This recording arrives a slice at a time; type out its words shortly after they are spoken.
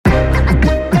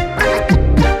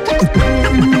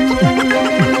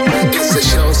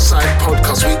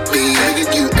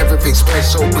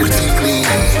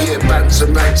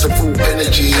vibes are full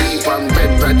energy. Run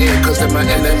red right here cause they're my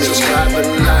enemies. Subscribe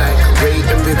and like, rate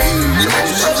and review. Your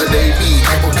host of the day be,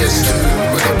 couple guests too.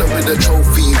 We got them with a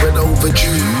trophy, we're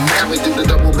overdue. Can we do the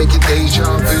double, make it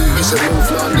deja vu? It's a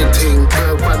North London ting,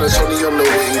 Brothers only on the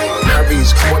wing.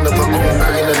 Harry's one of our own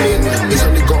island. He's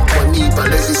only got one knee, but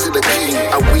Leslie's still the king.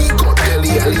 And we got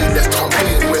Deli Ali, that's top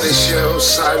in. With the shell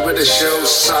side, with the shell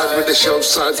side, with the shell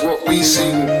side's what we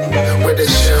sing. With the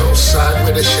shell side,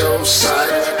 with the shell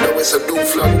side. No, it's a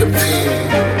North London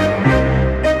thing.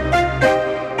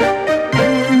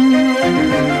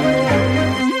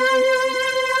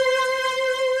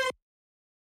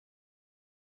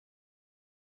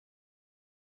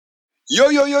 Yo,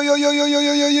 yo, yo, yo, yo, yo, yo,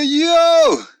 yo, yo, yo,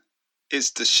 yo!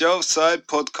 It's the Shelfside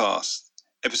Podcast,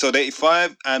 episode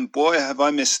 85, and boy, have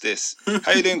I missed this.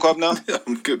 How you doing, Kwab'na?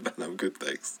 I'm good, man. I'm good,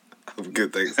 thanks.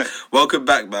 Welcome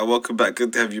back, man. Welcome back.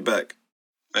 Good to have you back.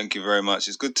 Thank you very much.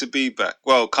 It's good to be back.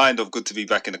 Well, kind of good to be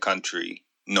back in the country.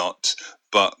 Not,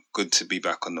 but good to be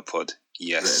back on the pod.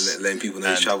 Yes. Letting people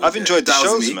know you travelled. I've enjoyed the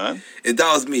shows, man. If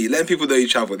that was me, letting people know you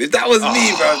travelled. If that was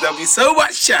me, bro, there'll be so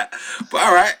much chat. But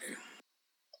all right.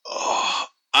 Oh,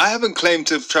 I haven't claimed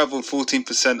to have travelled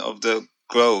 14% of the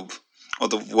globe or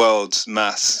the world's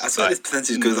mass. I swear this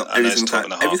percentage goes up every single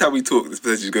time. Every time we talk, this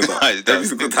percentage goes up. It does, every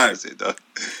single time. It does.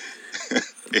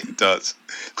 It does.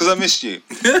 Because I missed you.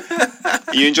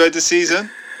 You enjoyed the season?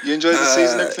 You enjoyed the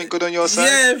season? Everything good on your side?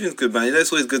 Yeah, everything's good, man. You know,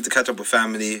 it's always good to catch up with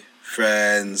family,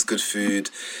 friends, good food.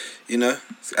 You know,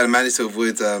 and I managed to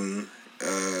avoid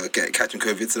catching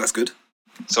COVID, so that's good.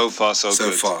 So far, so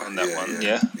good far on that one.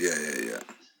 Yeah.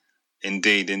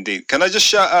 Indeed. Can I just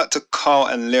shout out to Carl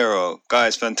and Lero?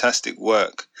 Guys, fantastic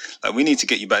work. Like, we need to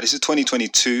get you back. This is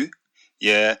 2022.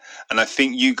 Yeah. And I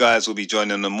think you guys will be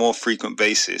joining on a more frequent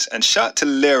basis. And shout out to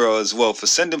Lero as well for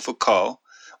sending for Carl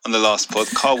on the last pod.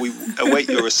 Carl, we await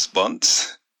your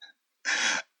response.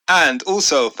 And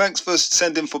also, thanks for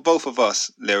sending for both of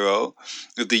us, Lero,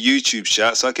 with the YouTube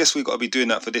shout. So I guess we've got to be doing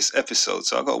that for this episode.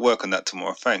 So I've got to work on that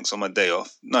tomorrow. Thanks, on my day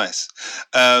off. Nice.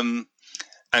 And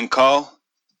Carl,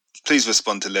 please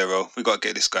respond to Lero. We've got to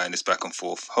get this guy in this back and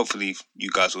forth. Hopefully,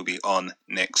 you guys will be on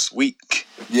next week.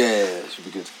 Yeah, it should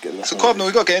be good. So, Kwab'na,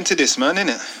 we got to get into this, man,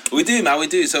 innit? We do, man. We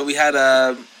do. So we had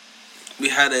a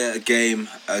game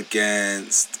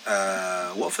against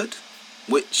Watford,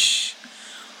 which,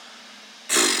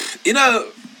 you know,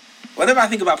 whenever I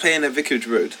think about playing at Vicarage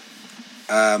Road,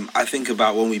 I think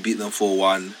about when we beat them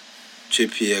 4-1.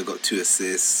 Trippier got 2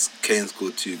 assists. Kane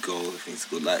scored 2 goals. I think he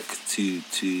scored like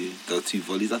two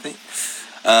volleys, I think.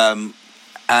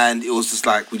 And it was just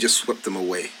like we just swept them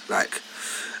away. Like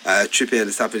Trippier had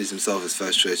established himself as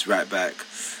first choice right back.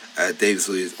 Davis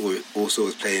also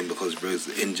was playing because Rose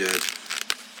was injured,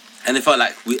 and it felt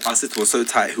like our system was so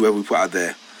tight. Whoever we put out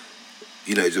there,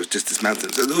 you know, just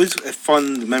dismantled. So it was a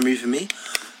fun memory for me.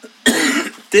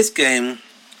 This game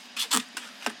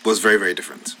was very, very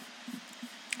different.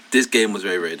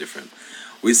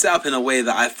 We set up in a way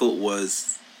that I thought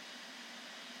was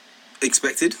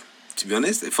expected, to be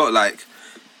honest. It felt like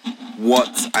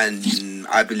what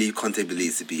I believe Conte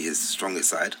believes to be his strongest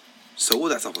side. So all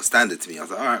that stuff was standard to me. I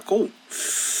was like, all right, cool.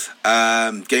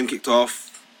 Game kicked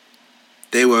off.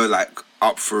 They were like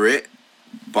up for it,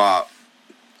 but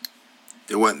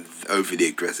they weren't overly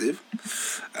aggressive.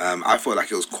 I felt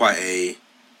like it was quite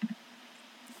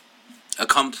a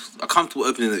comfortable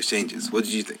opening of exchanges. What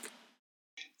did you think?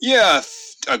 Yeah,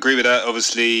 I agree with that.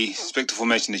 Obviously, spectre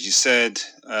formation, as you said.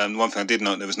 One thing I did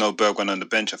note, there was no Bergwijn on the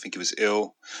bench. I think he was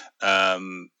ill.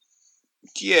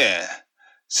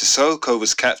 Sissoko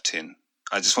was captain.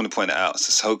 I just want to point it out.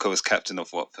 Sissoko was captain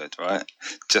of Watford, right?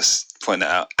 Just point that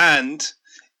out. And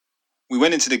we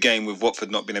went into the game with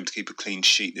Watford not being able to keep a clean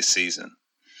sheet this season.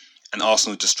 And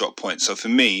Arsenal just dropped points. So for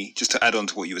me, just to add on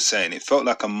to what you were saying, it felt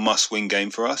like a must-win game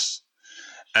for us.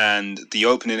 And the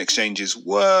opening exchanges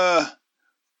were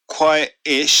quite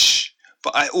ish,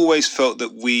 but I always felt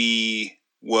that we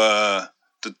were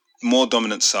the more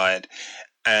dominant side,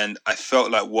 and I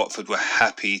felt like Watford were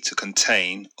happy to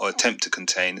contain or attempt to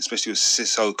contain, especially with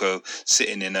Sissoko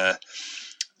sitting in a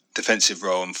defensive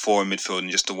role and 4 in midfield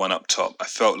and just the 1 up top. I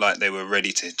felt like they were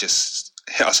ready to just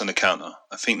hit us on the counter.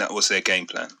 I think that was their game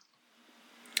plan.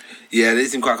 Yeah, they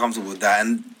seem quite comfortable with that,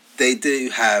 and they do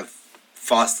have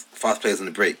fast players on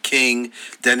the break. King,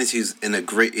 Dennis, who's in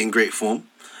great form,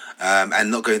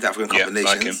 and not going to African Cup of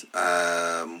Nations,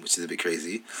 which is a bit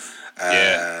crazy.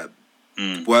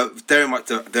 Well, they're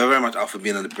very much up for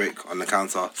being on the break, on the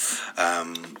counter.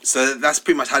 So that's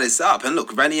pretty much how they set up. And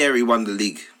look, Ranieri won the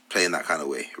league playing that kind of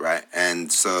way, right?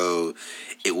 And so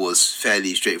it was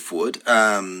fairly straightforward.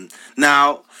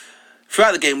 Now,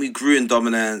 throughout the game, we grew in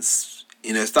dominance.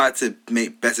 started to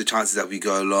make better chances as we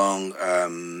go along.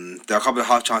 There are a couple of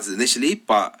half chances initially,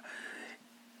 but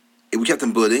we kept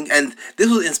them building. And this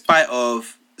was in spite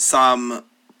of some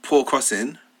poor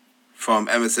crossing from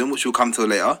Emerson, which we'll come to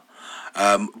later.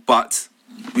 But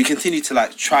we continued to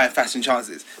try and fashion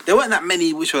chances. There weren't that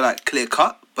many which were clear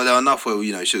cut, but there were enough where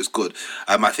it should have scored.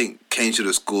 I think Kane should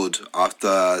have scored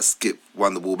after Skip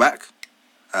won the ball back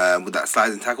with that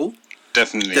sliding tackle.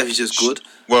 Definitely should have scored.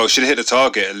 Well, should have hit the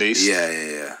target at least.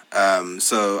 Yeah.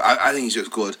 So I think he should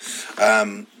have scored.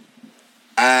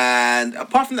 And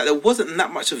apart from that, there wasn't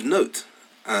that much of note.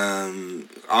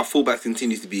 Our fullback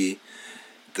continues to be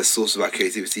the source of our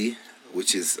creativity,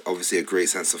 which is obviously a great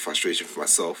sense of frustration for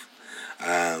myself.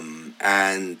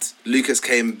 And Lucas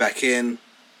came back in,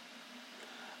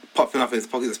 popping up in his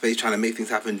pocket of space, trying to make things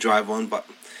happen, drive on, but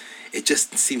it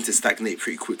just seemed to stagnate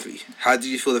pretty quickly. How did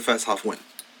you feel the first half went?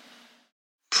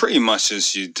 Pretty much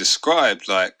as you described.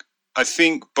 I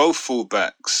think both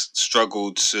fullbacks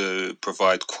struggled to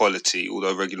provide quality,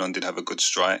 although Reguilon did have a good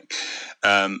strike.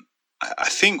 I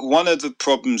think one of the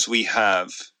problems we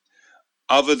have,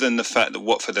 other than the fact that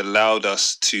Watford allowed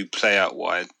us to play out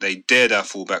wide, they dared our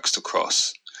fullbacks to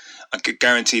cross. I could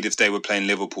guaranteed if they were playing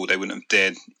Liverpool, they wouldn't have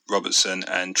dared Robertson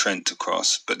and Trent to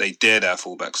cross, but they dared our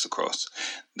fullbacks to cross.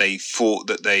 They thought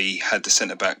that they had the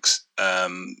centre-backs'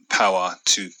 power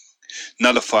to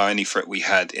nullify any threat we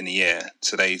had in the air,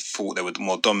 so they thought they were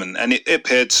more dominant, and it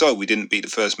appeared so. We didn't beat the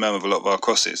first man with a lot of our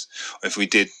crosses, or if we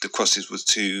did, the crosses was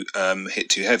too hit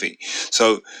too heavy.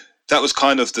 So that was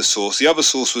kind of the source. The other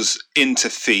source was into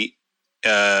feet,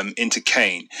 into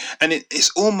Kane, and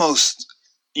it's almost,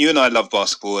 you and I love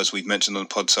basketball, as we've mentioned on the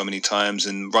pod so many times,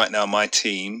 and right now my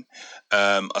team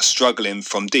are struggling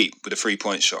from deep with a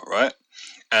 3-point shot, right?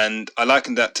 And I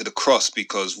liken that to the cross,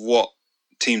 because what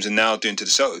teams are now doing to the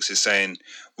Celtics is saying,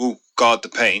 we'll guard the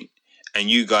paint and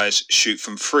you guys shoot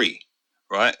from free,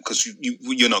 right? Because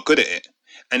you're not good at it.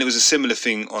 And it was a similar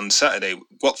thing on Saturday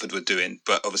Watford were doing,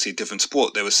 but obviously a different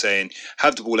sport. They were saying,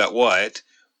 have the ball out wide,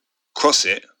 cross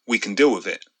it, we can deal with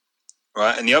it,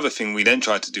 right? And the other thing we then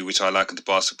tried to do, which I liken to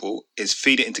basketball, is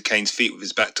feed it into Kane's feet with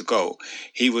his back to goal.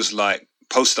 He was like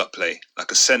post-up play,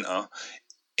 like a centre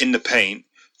in the paint,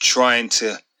 trying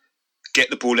to get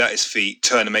the ball out his feet,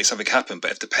 turn and make something happen.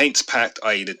 But if the paint's packed,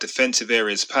 i.e. the defensive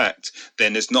area is packed,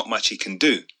 then there's not much he can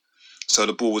do. So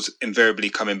the ball was invariably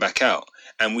coming back out.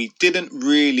 And we didn't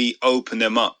really open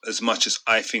them up as much as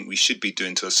I think we should be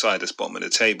doing to a side that's bottom of the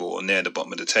table or near the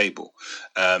bottom of the table.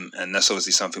 And that's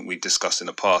obviously something we've discussed in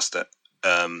the past that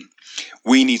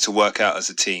we need to work out as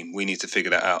a team. We need to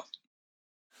figure that out.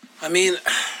 I mean,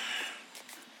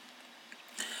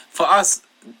 for us,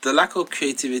 the lack of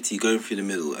creativity going through the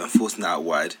middle and forcing it out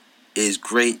wide is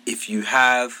great if you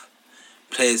have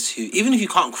players who, even if you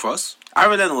can't cross,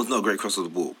 Aaron Lennon was not a great crosser of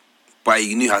the ball, but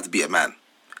he knew how to beat a man.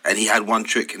 And he had one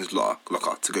trick in his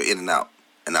locker to go in and out,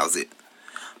 and that was it.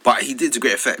 But he did to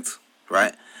great effect,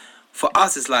 right? For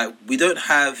us, it's like we don't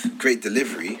have great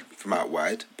delivery from out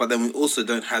wide, but then we also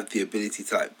don't have the ability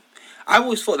to I've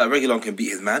always thought that Reguilon can beat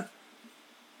his man.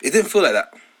 It didn't feel like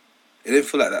that. It didn't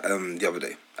feel like that the other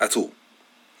day at all.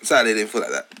 Saturday didn't feel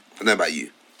like that. I don't know about you.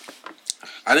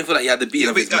 I didn't feel like he had the beat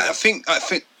of his man.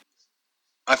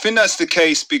 I think that's the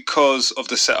case because of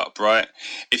the setup, right?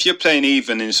 If you're playing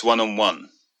even and it's 1-on-1,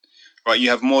 right, you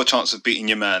have more chance of beating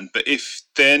your man. But if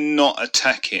they're not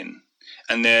attacking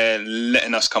and they're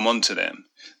letting us come onto them,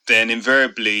 then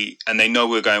invariably, and they know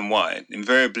we're going wide,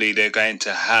 invariably they're going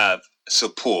to have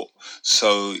support.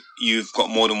 So you've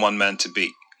got more than one man to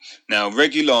beat. Now,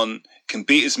 Reguilon can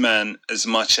beat his man as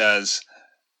much as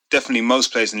definitely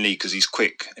most players in the league, because he's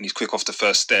quick and he's quick off the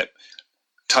first step.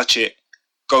 Touch it,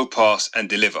 go past and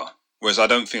deliver. Whereas I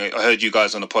don't think, I heard you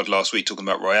guys on the pod last week talking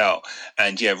about Royale,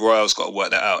 and yeah, Royale's got to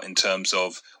work that out in terms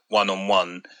of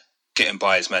 1-on-1, getting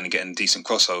by his man and getting a decent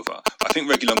crossover. But I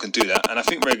think Reguilon can do that, and I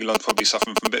think Reguilon's probably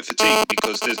suffering from a bit of fatigue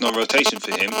because there's no rotation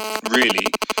for him, really,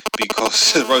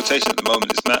 because the rotation at the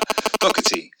moment is Matt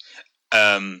Doherty,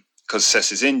 because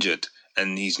Cess is injured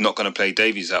and he's not going to play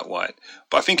Davies out wide.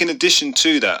 But I think in addition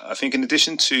to that, in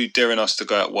addition to daring us to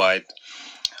go out wide,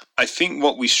 I think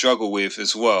what we struggle with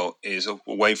as well is,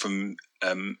 away from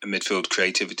midfield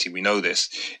creativity, we know this,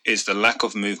 is the lack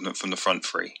of movement from the front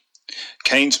three.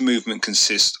 Kane's movement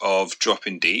consists of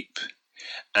dropping deep,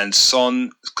 and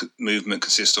Son's movement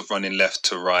consists of running left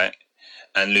to right,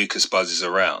 and Lucas buzzes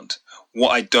around.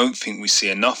 What I don't think we see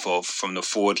enough of from the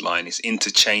forward line is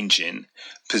interchanging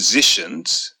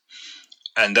positions.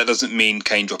 And that doesn't mean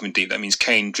Kane dropping deep. That means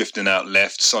Kane drifting out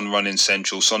left, Son running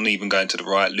central, Son even going to the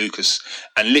right, Lucas,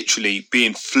 and literally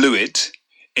being fluid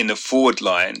in the forward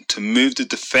line to move the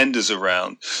defenders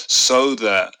around so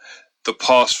that the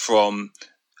pass from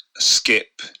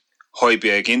Skip,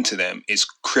 Højbjerg into them is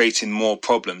creating more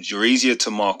problems. You're easier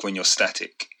to mark when you're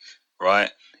static,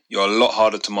 right? You're a lot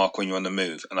harder to mark when you're on the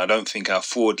move. And I don't think our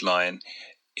forward line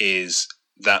is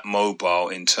that mobile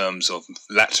in terms of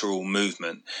lateral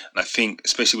movement. And I think,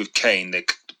 especially with Kane, they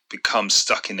become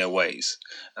stuck in their ways.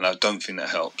 And I don't think that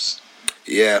helps.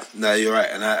 Yeah, no, you're right.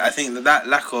 And I think that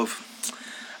lack of...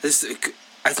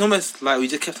 it's almost like we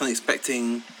just kept on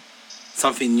expecting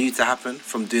something new to happen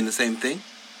from doing the same thing,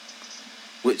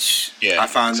 which I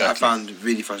found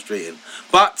really frustrating.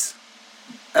 But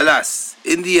alas,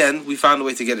 in the end, we found a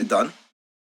way to get it done.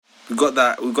 We got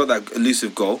that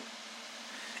elusive goal.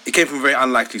 It came from a very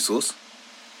unlikely source.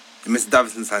 Mr.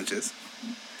 Davinson Sanchez.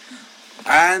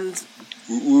 And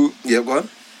yeah, go on.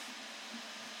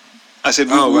 I said,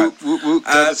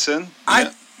 Davinson. I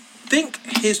think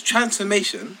his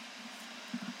transformation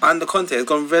under Conte has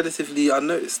gone relatively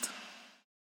unnoticed.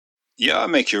 Yeah, I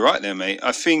make you right there, mate.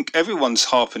 I think everyone's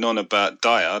harping on about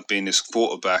Dyer being this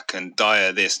quarterback and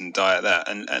Dyer this and Dyer that.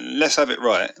 And let's have it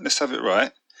right.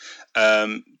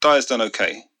 Dyer's done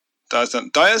okay.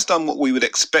 Dyer's done what we would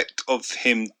expect of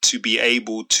him to be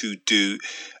able to do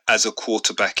as a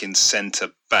quarterback in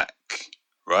centre-back,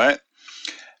 right?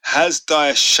 Has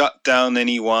Dyer shut down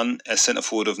anyone as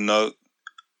centre-forward of note?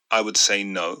 I would say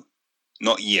no.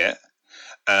 Not yet.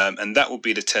 And that will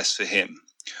be the test for him.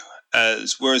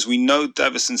 Whereas we know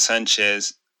Davinson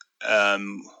Sanchez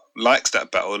likes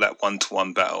that battle, that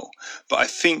one-to-one battle. But I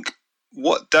think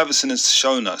what Davinson has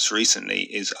shown us recently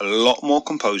is a lot more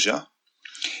composure.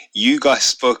 You guys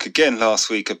spoke again last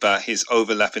week about his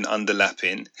overlapping,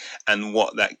 underlapping, and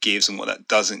what that gives and what that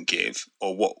doesn't give,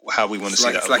 or how we want to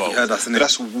see that evolve. It's like you heard us, innit?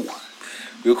 That's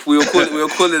we were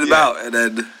calling him out, and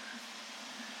then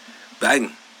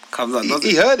bang, comes out.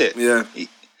 He heard it. Yeah.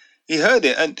 He heard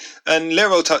it, and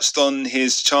Lero touched on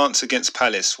his chance against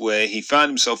Palace where he found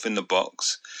himself in the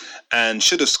box and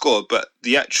should have scored, but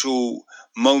the actual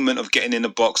moment of getting in the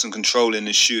box and controlling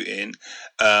and shooting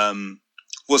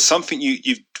was something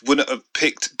you wouldn't have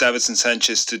picked Davinson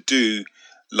Sanchez to do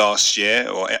last year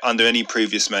or under any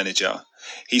previous manager.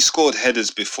 He scored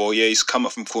headers before, he's come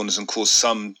up from corners and caused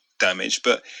some damage,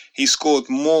 but he scored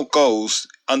more goals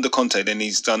under Conte than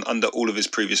he's done under all of his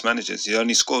previous managers. He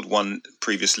only scored one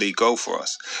previous league goal for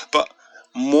us. But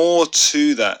more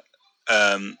to that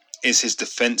is his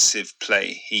defensive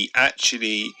play. He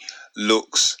actually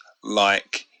looks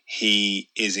like he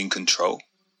is in control.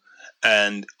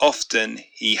 And often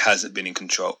he hasn't been in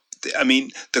control. I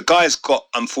mean, the guy's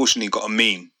unfortunately got a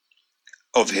meme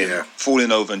of him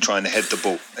falling over and trying to head the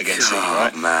ball against City,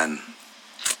 right? Oh, man.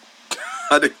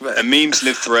 And memes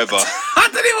live forever. I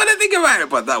don't even want to think about it,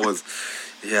 but that was...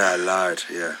 Yeah, loud,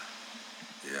 yeah.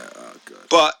 Yeah, oh, God.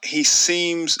 But he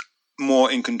seems more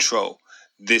in control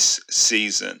this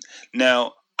season.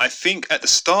 Now, I think at the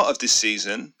start of this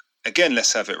season, again,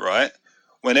 let's have it right,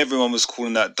 when everyone was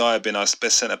calling that Dyer being our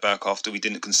best centre-back after we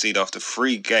didn't concede after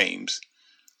 3 games,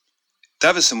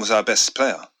 Davinson was our best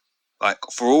player. Like,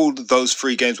 for all those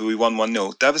 3 games where we won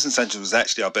 1-0, Davinson Sanchez was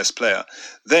actually our best player.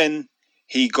 Then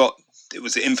he got... It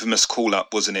was the infamous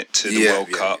call-up, wasn't it, to the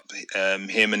World Cup,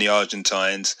 him and the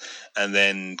Argentines, and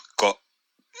then got,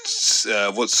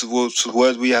 what's the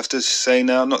word we have to say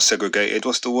now? Not segregated,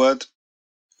 what's the word?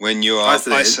 When you are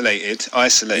isolated.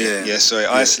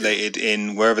 Isolated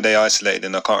in wherever they isolated,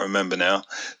 and I can't remember now.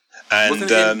 And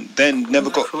then never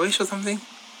got... Croatia or something?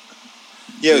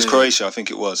 Yeah, it was Croatia, I think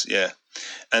it was,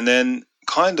 And then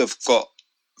kind of got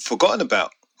forgotten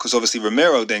about. Because obviously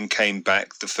Romero then came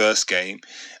back the first game,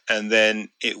 and then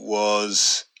he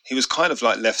was kind of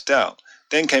like left out.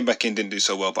 Then came back in, didn't do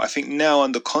so well. But I think now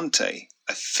under Conte,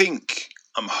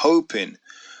 I'm hoping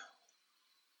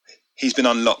he's been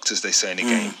unlocked, as they say in the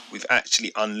game. We've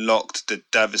actually unlocked the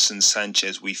Davinson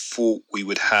Sanchez we thought we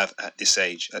would have at this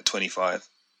age, at 25.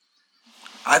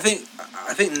 I think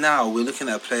now we're looking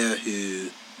at a player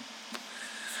who...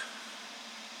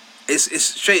 It's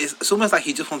straight. It's almost like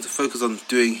he just wants to focus on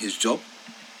doing his job.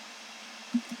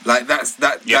 Like that's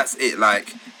it.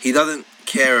 Like he doesn't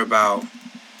care about.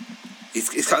 He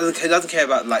doesn't care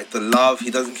about like the love. He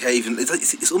doesn't care even.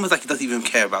 It's almost like he doesn't even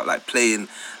care about like playing.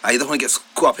 Like he doesn't want to get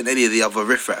caught up in any of the other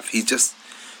riffraff. He's just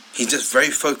very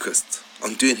focused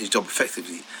on doing his job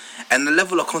effectively. And the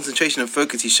level of concentration and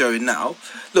focus he's showing now.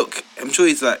 Look, I'm sure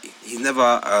he's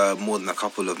never more than a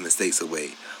couple of mistakes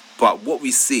away. But what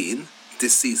we've seen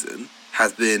this season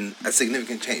has been a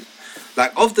significant change.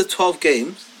 Like, of the 12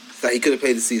 games that he could have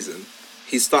played this season,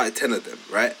 he started 10 of them,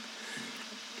 right?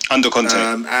 Under Conte.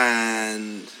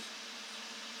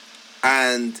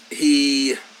 And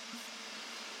he...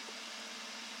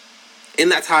 in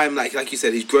that time, like you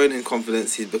said, he's grown in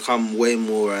confidence. He's become way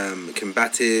more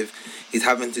combative. He's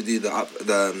having to do the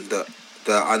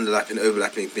underlapping,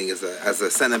 overlapping thing as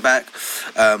a centre back.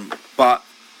 But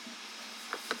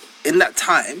in that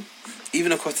time,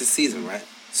 even across the season, right?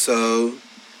 So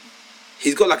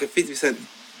he's got like a 50%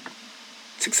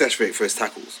 success rate for his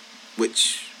tackles,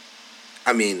 which,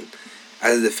 I mean,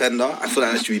 as a defender, I feel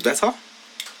like that should be better.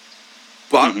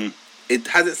 But it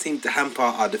hasn't seemed to hamper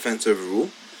our defence overall.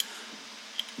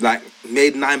 Like,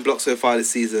 made 9 blocks so far this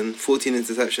season, 14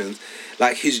 interceptions.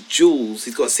 Like, his duels,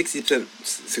 he's got a 60%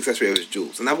 success rate of his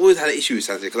duels. And I've always had an issue with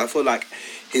Sanchez because I feel like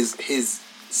his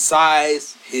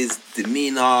size, his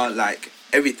demeanour, like,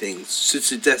 everything should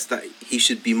suggest that he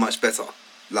should be much better.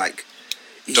 Like,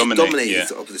 he should dominate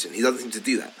his opposition. He doesn't seem to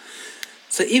do that.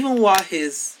 So even while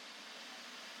his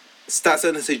stats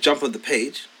don't necessarily jump on the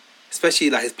page,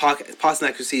 especially like his passing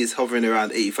accuracy is hovering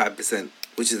around 85%,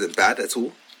 which isn't bad at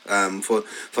all. For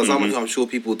someone who I'm sure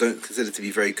people don't consider to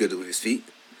be very good with his feet.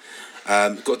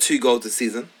 Got 2 goals this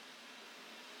season.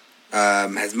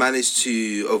 Has managed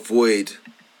to avoid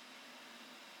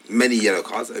many yellow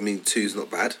cards. I mean, 2 is not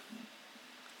bad.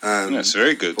 That's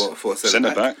very good. For a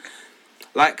centre back.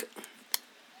 Like,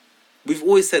 we've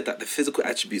always said that the physical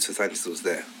attributes for Sanchez was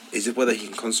there. It's just whether he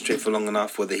can concentrate for long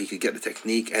enough, whether he could get the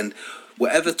technique, and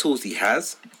whatever tools he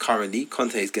has currently,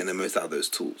 Conte is getting the most out of those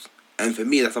tools. And for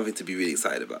me, that's something to be really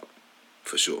excited about,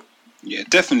 for sure. Yeah,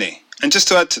 definitely. And just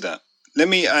to add to that, let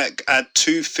me add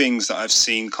 2 things that I've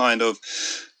seen kind of.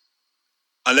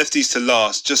 I left these to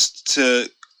last just to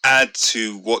add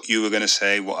to what you were going to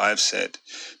say, what I've said.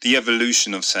 The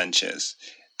evolution of Sanchez.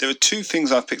 There are 2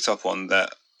 things I've picked up on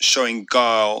that showing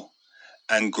guile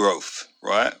and growth,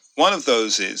 right? One of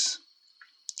those is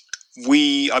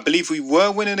I believe we were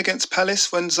winning against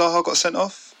Palace when Zaha got sent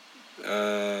off.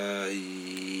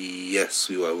 Yes,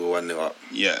 we were 1-0 up.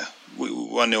 Yeah, we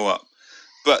were 1-0 up.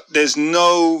 But there's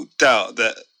no doubt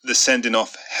that the sending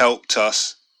off helped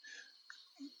us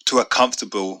to a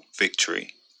comfortable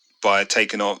victory by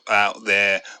taking out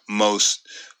their most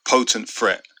potent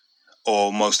threat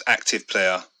or most active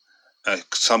player.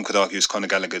 Some could argue it's Conor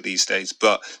Gallagher these days,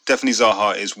 but definitely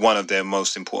Zaha is one of their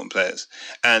most important players.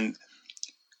 And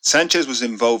Sanchez was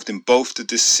involved in both the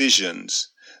decisions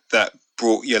that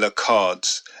brought yellow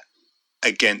cards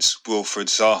against Wilfried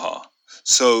Zaha.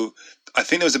 So I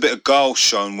think there was a bit of guile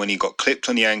shown when he got clipped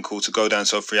on the ankle to go down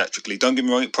so theatrically. Don't get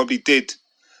me wrong, it probably did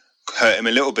hurt him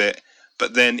a little bit,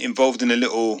 but then involved in a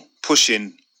little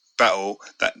pushing battle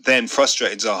that then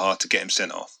frustrated Zaha to get him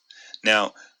sent off.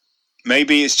 Now,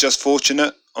 maybe it's just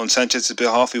fortunate on Sanchez's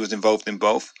behalf he was involved in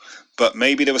both, but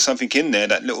maybe there was something in there,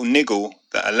 that little niggle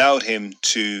that allowed him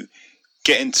to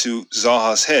get into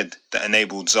Zaha's head that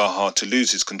enabled Zaha to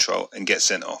lose his control and get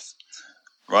sent off.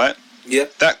 Right? Yeah.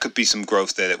 That could be some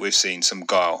growth there that we've seen, some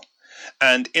guile.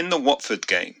 And in the Watford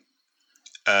game,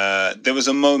 there was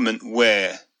a moment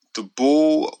where the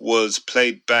ball was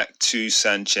played back to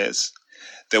Sanchez.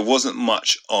 There wasn't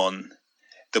much on.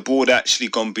 The ball had actually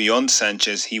gone beyond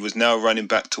Sanchez. He was now running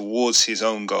back towards his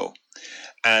own goal.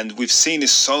 And we've seen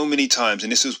this so many times,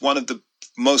 and this was one of the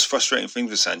most frustrating things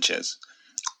with Sanchez,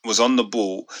 was on the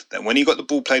ball, that when he got the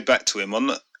ball played back to him on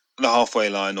the halfway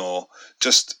line or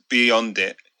just beyond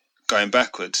it, going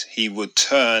backwards, he would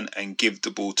turn and give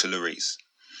the ball to Lloris.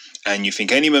 And you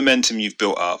think any momentum you've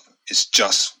built up is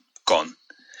just gone.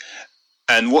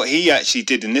 And what he actually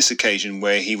did in this occasion,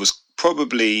 where he was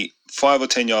probably 5 or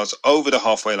 10 yards over the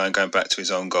halfway line going back to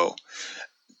his own goal,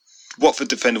 Watford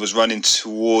defender was running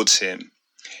towards him.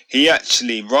 He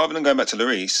actually, rather than going back to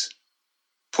Lloris,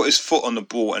 put his foot on the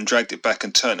ball and dragged it back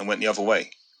and turned and went the other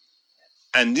way.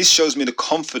 And this shows me the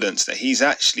confidence that he's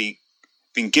actually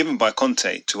been given by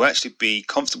Conte to actually be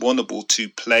comfortable on the ball to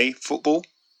play football.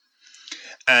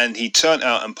 And he turned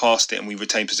out and passed it and we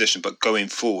retained possession, but going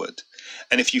forward.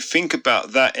 And if you think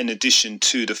about that in addition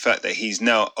to the fact that he's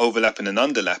now overlapping and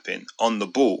underlapping on the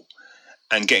ball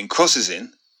and getting crosses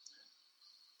in,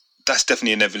 that's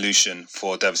definitely an evolution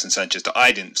for Davinson Sanchez that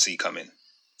I didn't see coming,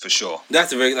 for sure.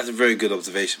 That's a very good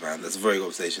observation, man. That's a very good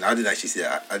observation. I didn't actually see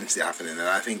that. I didn't see it happening, and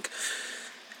I think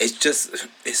it just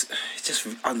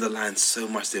underlines so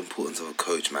much the importance of a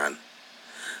coach, man.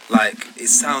 Like, it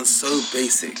sounds so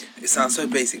basic.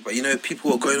 But you know,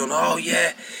 people are going on, oh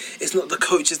yeah, it's not the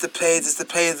coach, it's the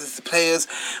players.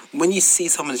 When you see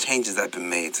some of the changes that have been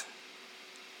made,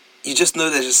 you just know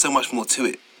there's just so much more to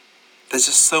it.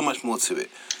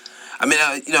 I mean,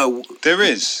 you know... There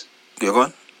is. Go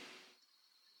on.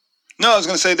 No, I was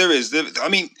going to say there is. I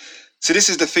mean, so this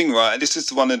is the thing, right? This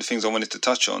is one of the things I wanted to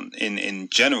touch on in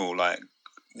general. Like,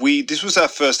 this was our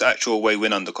first actual away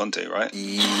win under Conte, right?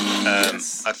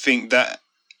 Yes. I think that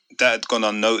that had gone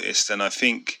unnoticed, and I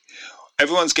think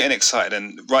everyone's getting excited,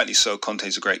 and rightly so.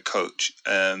 Conte's a great coach,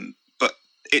 but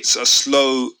it's a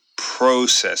slow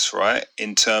process, right,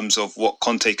 in terms of what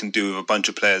Conte can do with a bunch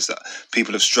of players that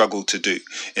people have struggled to do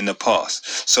in the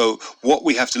past. So what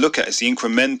we have to look at is the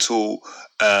incremental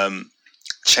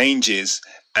changes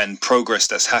and progress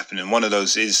that's happening. One of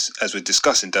those is, as we're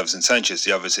discussing, Davison Sanchez.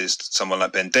 The others is someone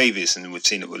like Ben Davies, and we've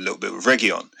seen it with a little bit with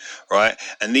Reguilon, right?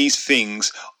 And these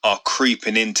things are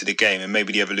creeping into the game, and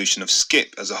maybe the evolution of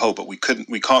Skip as a whole. But we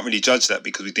can't really judge that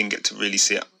because we didn't get to really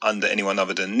see it under anyone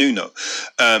other than Nuno.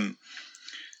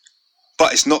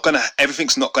 But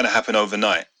everything's not gonna happen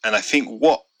overnight. And I think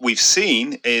what we've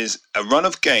seen is a run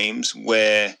of games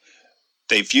where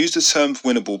they've used the term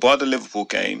winnable, by the Liverpool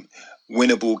game,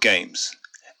 winnable games.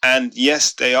 And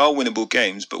yes, they are winnable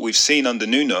games, but we've seen under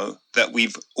Nuno that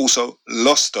we've also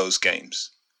lost those games,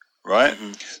 right?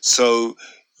 Mm-hmm. So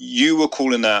you were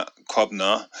calling out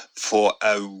Kwab'na for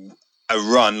a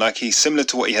run, like he's similar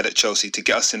to what he had at Chelsea, to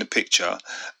get us in the picture.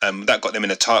 That got them in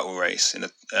a title race,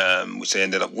 which they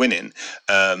ended up winning.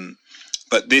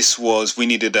 But we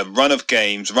needed a run of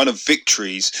games, run of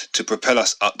victories to propel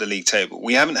us up the league table.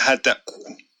 We haven't had that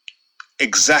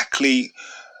exactly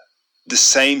the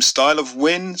same style of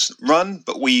wins run,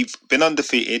 but we've been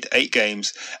undefeated 8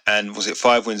 games, and was it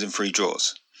 5 wins and 3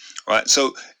 draws, right?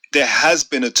 So there has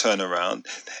been a turnaround.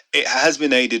 It has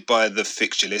been aided by the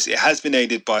fixture list. It has been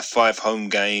aided by 5 home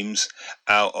games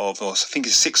out of, or I think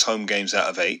it's 6 home games out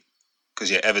of 8,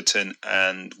 because Everton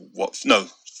and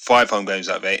 5 home games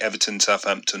out of 8, Everton,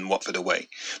 Southampton, Watford away.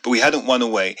 But we hadn't won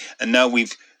away, and now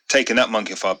we've taken that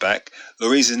monkey off our back.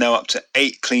 Lloris is now up to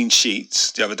 8 clean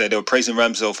sheets. The other day they were praising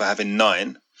Ramsdale for having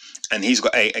 9, and he's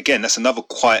got 8. Again, that's another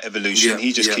quiet evolution.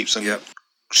 He just keeps on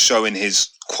showing his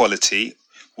quality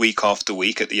week after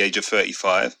week at the age of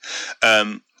 35.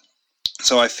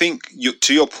 So I think,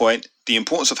 to your point, the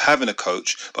importance of having a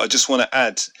coach, but I just want to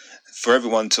add for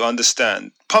everyone to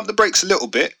understand, pump the brakes a little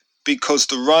bit, because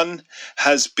the run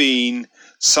has been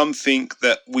something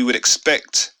that we would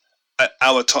expect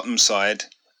our Tottenham side,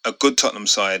 a good Tottenham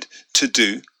side, to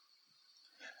do.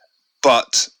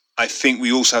 But I think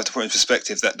we also have to put in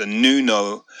perspective that the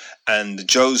Nuno and the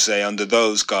Jose, under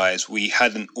those guys, we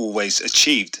hadn't always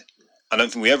achieved. I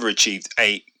don't think we ever achieved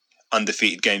 8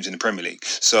 undefeated games in the Premier League.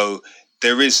 So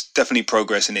there is definitely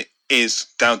progress, and it is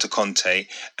down to Conte,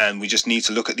 and we just need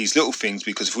to look at these little things,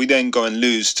 because if we then go and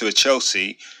lose to a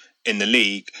Chelsea in the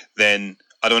league, then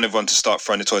I don't want everyone to start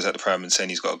throwing the toys at the pram and saying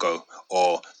he's got to go,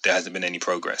 or there hasn't been any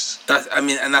progress.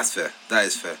 And that's fair. That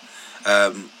is fair.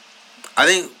 I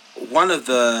think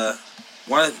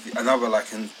another like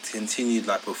continued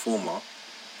like performer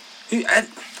who, and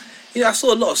I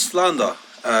saw a lot of slander.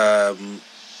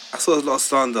 I saw a lot of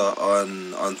slander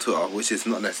on Twitter, which is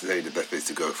not necessarily the best place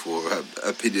to go for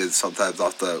opinions sometimes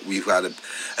after we've had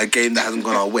a game that hasn't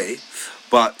gone our way.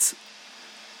 But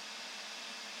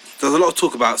there's a lot of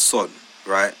talk about Son,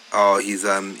 right? Oh, he's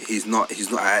not at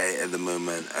it at the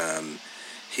moment.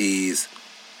 He's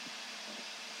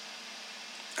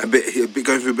a bit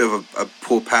going through a bit of a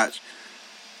poor patch.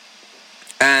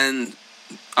 And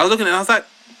I was looking at it and I was like,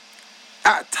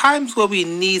 at times where we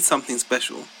need something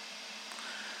special,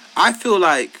 I feel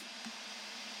like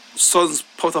Son's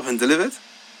popped up and delivered.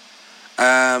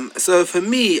 So for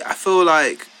me, I feel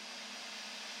like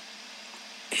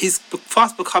he's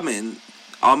fast becoming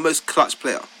our most clutch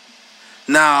player.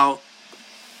 Now,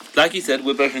 like you said,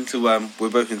 we're both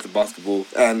into basketball,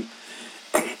 and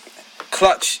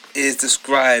clutch is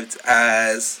described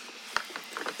as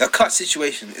a clutch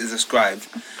situation is described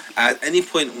at any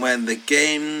point when the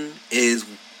difference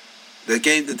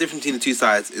between the two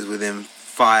sides is within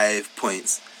 5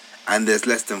 points, and there's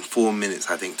less than 4 minutes,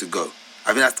 I think, to go.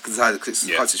 I think that's considered a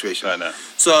clutch situation. I know.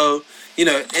 So, in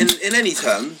any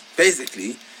term,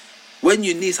 basically, when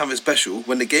you need something special,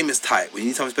 when the game is tight, when you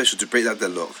need something special to break that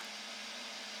deadlock,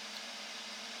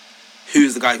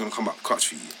 who's the guy going to come up clutch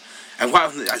for you? And quite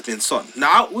often it's been Son.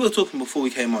 Now, we were talking before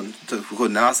we came on to record,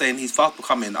 and I was saying he's fast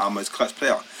becoming our most clutch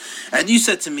player. And you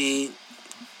said to me,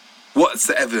 what's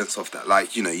the evidence of that?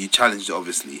 Like, you challenged it,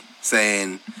 obviously,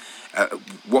 saying,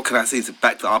 what can I say to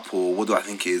back that up, or what do I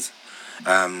think is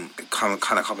kind of a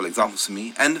couple of examples for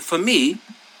me? And for me,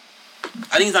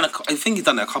 I think he's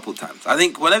done it a couple of times. I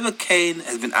think whenever Kane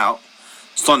has been out,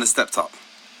 Son has stepped up,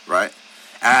 right?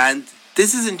 And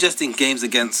this isn't just in games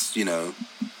against,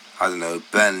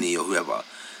 Burnley or whoever.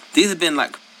 These have been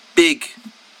like big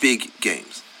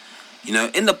games.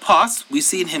 In the past, we've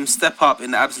seen him step up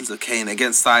in the absence of Kane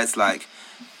against sides like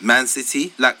Man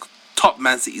City, like top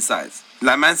Man City sides.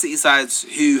 Like Man City sides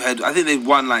who I think they'd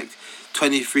won like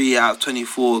 23 out of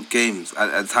 24 games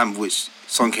at a time of which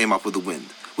Son came up with the win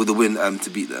to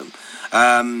beat them.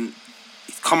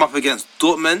 He's come up against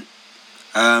Dortmund.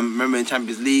 Remember in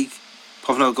Champions League,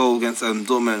 popping up a goal against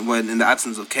Dortmund when in the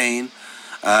absence of Kane.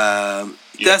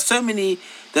 There's so many.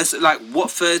 There's like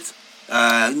Watford.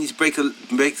 He needs to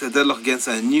break a deadlock against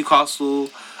Newcastle,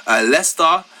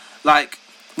 Leicester. Like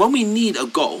when we need a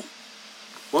goal,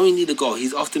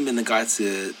 he's often been the guy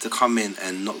to come in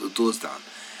and knock the doors down.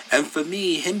 And for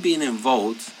me, him being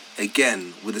involved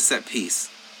again with a set piece,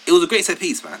 it was a great set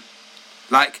piece, man.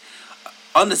 Like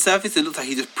on the surface, it looked like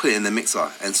he just put it in the mixer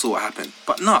and saw what happened.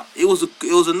 But no, it was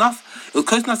enough. It was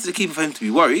close enough to the keeper for him to be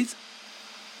worried.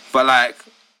 But like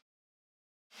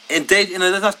in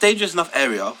a dangerous enough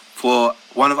area for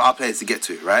one of our players to get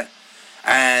to, right?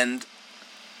 And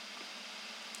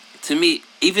to me,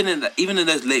 even in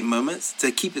those late moments,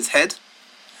 to keep his head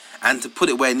and to put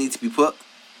it where it needs to be put,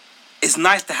 it's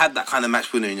nice to have that kind of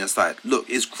match winner in your side. Look,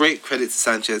 it's great credit to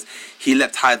Sanchez. He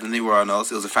leapt higher than anyone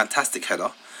else. It was a fantastic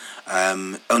header.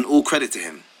 And all credit to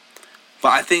him. But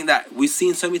I think that we've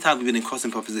seen so many times we've been in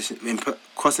crossing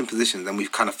positions and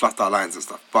we've kind of fluffed our lines and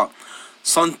stuff. But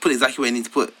Son put exactly where he needs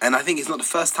to put. And I think it's not the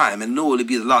first time, and nor will it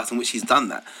be the last in which he's done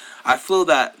that. I feel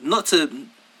that not to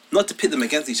pit them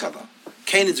against each other,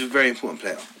 Kane is a very important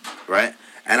player, right?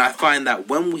 And I find that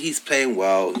when he's playing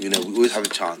well, we always have a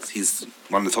chance. He's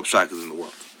one of the top strikers in the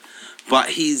world. But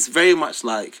he's very much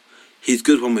like, he's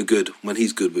good when we're good. When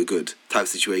he's good, we're good type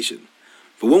situation.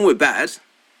 But when we're bad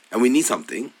and we need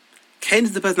something, Kane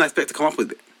is the person I expect to come up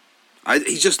with it.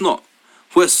 He's just not.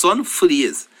 Where Son fully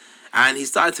is. And he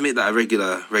started to make that a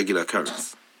regular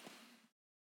occurrence.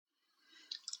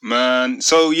 Man,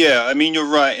 so yeah, I mean, you're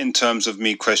right in terms of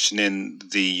me questioning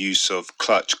the use of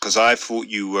clutch, because I thought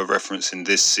you were referencing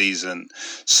this season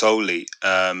solely.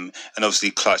 And obviously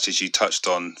clutch, as you touched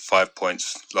on, 5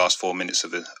 points last 4 minutes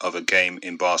of a game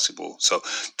in basketball. So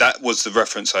that was the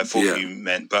reference I thought you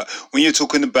meant. But when you're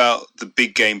talking about the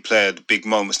big game player, the big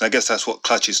moments, and I guess that's what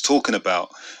clutch is talking about.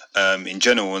 In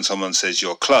general, when someone says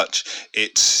you're clutch,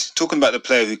 it's talking about the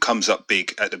player who comes up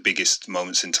big at the biggest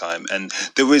moments in time. And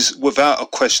there is, without a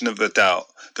question of a doubt,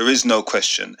 there is no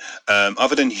question,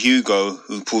 other than Hugo,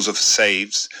 who pulls off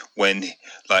saves when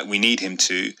we need him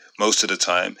to most of the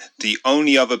time, the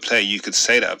only other player you could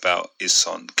say that about is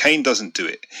Son. Kane doesn't do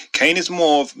it. Kane is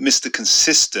more of Mr.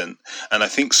 Consistent, and I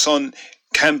think Son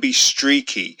can be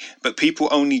streaky, but people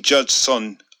only judge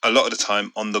Son a lot of the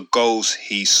time on the goals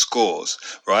he scores,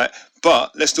 right?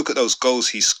 But let's look at those goals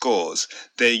he scores.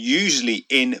 They're usually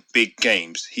in big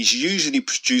games. He's usually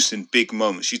producing big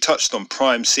moments. You touched on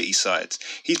prime City sides.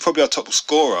 He's probably our top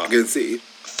scorer Against City.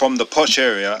 From the posh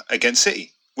area against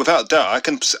City. Without doubt,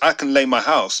 I can lay my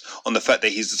house on the fact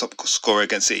that he's the top scorer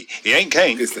against City. He ain't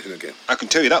Kane. I can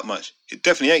tell you that much. It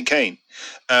definitely ain't Kane.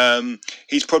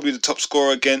 He's probably the top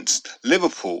scorer against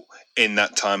Liverpool in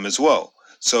that time as well.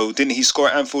 So didn't he score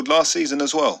at Anfield last season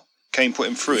as well? Kane put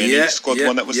him through and he scored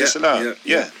one that was disallowed.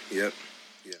 Yeah.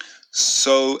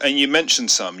 So, and you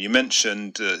mentioned you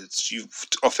mentioned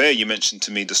off air, you mentioned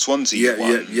to me the Swansea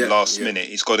last minute.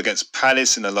 He scored against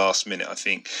Palace in the last minute, I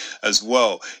think, as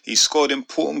well. He scored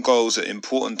important goals at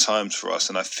important times for us.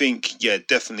 And I think,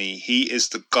 definitely he is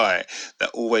the guy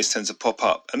that always tends to pop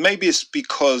up. And maybe it's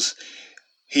because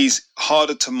he's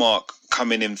harder to mark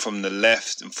coming in from the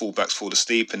left and fullbacks fall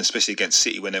asleep, and especially against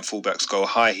City when their fullbacks go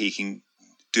high, he can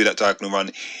do that diagonal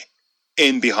run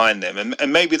in behind them.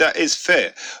 And maybe that is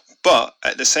fair. But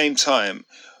at the same time,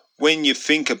 when you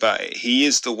think about it, he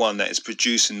is the one that is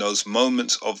producing those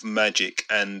moments of magic.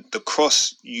 And the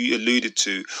cross you alluded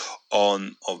to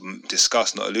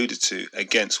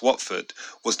against Watford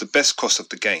was the best cross of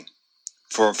the game.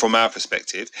 From our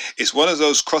perspective, it's one of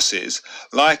those crosses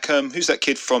like who's that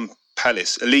kid from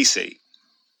Palace, Elise.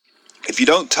 If you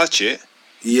don't touch it,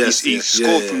 he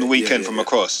scored from the weekend from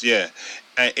across, and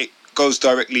it goes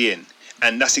directly in,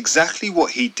 and that's exactly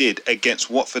what he did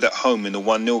against Watford at home in the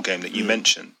 1-0 game that you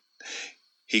mentioned.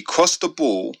 He crossed the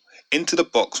ball into the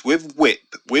box with whip,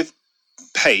 with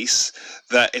pace,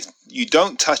 that if you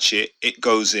don't touch it, it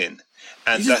goes in.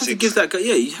 And you have to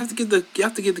give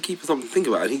the keeper something to think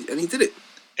about, and he did it.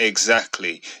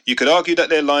 Exactly. You could argue that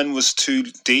their line was too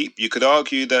deep. You could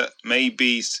argue that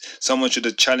maybe someone should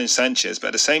have challenged Sanchez, but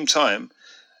at the same time,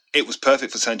 it was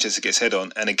perfect for Sanchez to get his head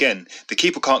on. And again, the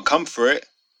keeper can't come for it,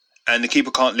 and the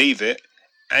keeper can't leave it,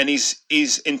 and he's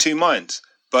in two minds.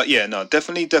 But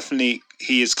definitely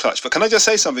he is clutch. But can I just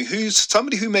say something? Who's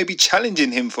somebody who may be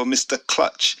challenging him for Mr.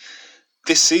 Clutch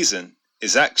this season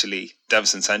is actually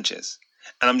Davinson Sanchez.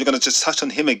 And I'm going to just touch on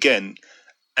him again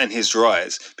and his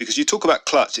rise, because you talk about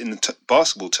clutch in the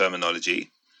basketball terminology.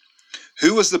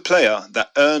 Who was the player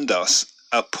that earned us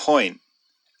a point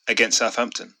against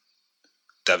Southampton.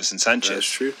 Davinson Sanchez.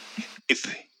 That's true.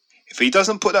 If he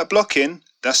doesn't put that block in,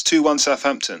 that's 2-1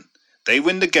 Southampton. They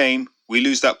win the game, we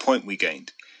lose that point we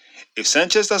gained. If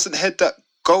Sanchez doesn't head that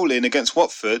goal in against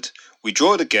Watford, we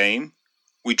draw the game,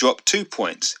 we drop 2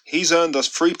 points. He's earned us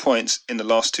 3 points in the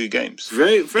last 2 games.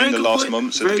 Very in the good last point.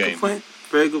 moments of the game.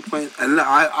 Very good point. And look,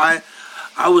 I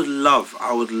would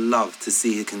love to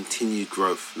see a continued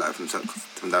growth like from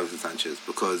Davinson Sanchez,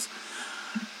 because,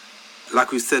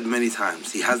 like we've said many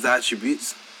times, he has the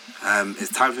attributes.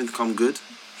 It's time for him to come good.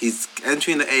 He's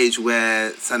entering the age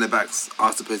where centre backs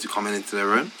are supposed to be coming into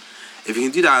their own. If he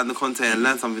can do that under Conte and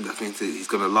learn something that's he's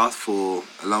going to last for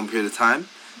a long period of time,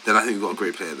 then I think we've got a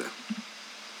great player there.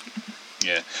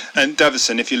 Yeah, and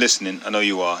Davinson, if you're listening, I know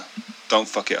you are. Don't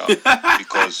fuck it up,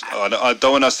 because I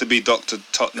don't want us to be Dr.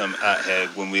 Tottenham out here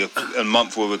when we're a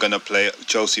month where we're going to play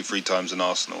Chelsea 3 times and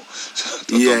Arsenal. So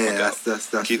that's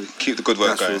keep the good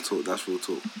work going. That's real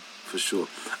talk, for sure.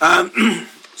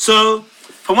 So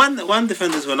from one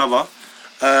defender to another,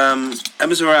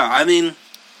 Emerson Royale. I mean,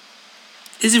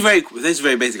 this is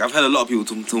very basic. I've heard a lot of people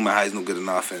talking about how he's not good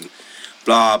enough and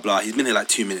blah blah. He's been here like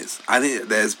 2 minutes. I think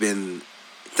there's been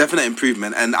definite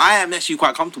improvement, and I am actually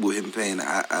quite comfortable with him playing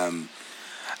at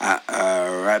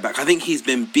right back. I think he's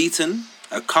been beaten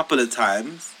a couple of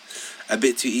times, a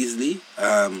bit too easily.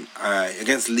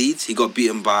 Against Leeds, he got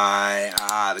beaten by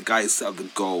the guy who set up the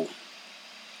goal.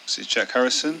 Was it Jack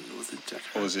Harrison? Was it Jack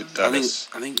Harrison? Or was it Dallas?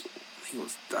 I think it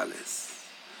was Dallas.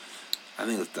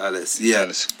 Yeah.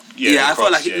 Dallas. Yeah, I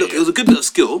felt like it was a good bit of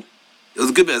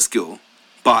skill.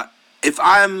 But if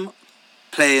I'm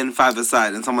playing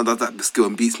 5-a-side and someone does that skill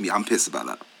and beats me, I'm pissed about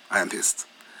that. I am pissed.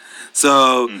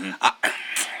 So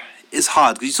it's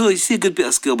hard because you see a good bit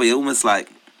of skill, but you're almost like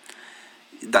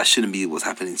that shouldn't be what's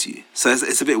happening to you. So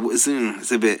it's a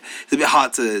bit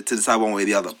hard to decide one way or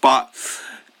the other. But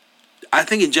I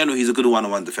think in general he's a good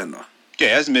one-on-one defender. Yeah,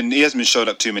 he hasn't been showed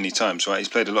up too many times, right? He's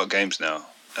played a lot of games now.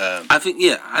 I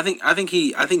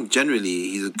think generally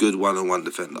he's a good one-on-one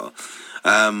defender.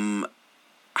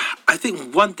 I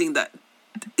think one thing that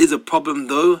is a problem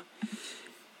though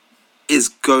is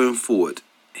going forward.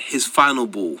 His final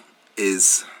ball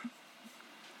is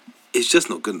just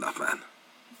not good enough, man.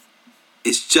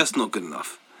 It's just not good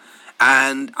enough,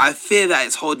 and I fear that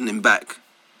it's holding him back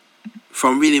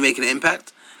from really making an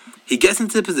impact. He gets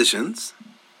into positions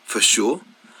for sure,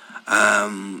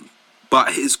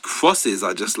 but his crosses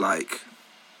are just like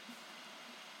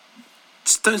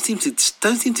don't seem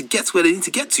to get to where they need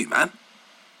to get to, man.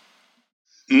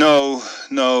 No,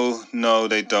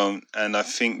 they don't. And I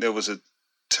think there was a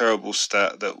terrible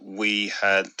stat that we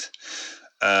had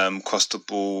crossed the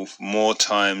ball more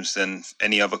times than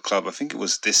any other club. I think it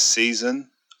was this season.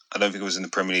 I don't think it was in the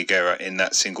Premier League era in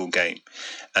that single game.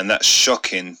 And that's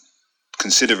shocking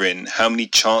considering how many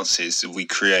chances did we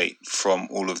create from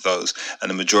all of those. And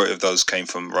the majority of those came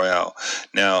from Royale.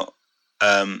 Now,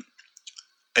 I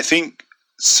think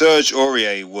Serge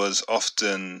Aurier was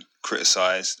often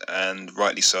criticised, and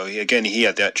rightly so. He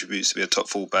had the attributes to be a top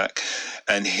fullback,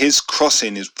 and his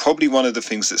crossing is probably one of the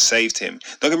things that saved him.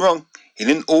 Don't get me wrong, he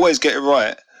didn't always get it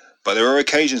right, but there were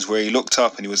occasions where he looked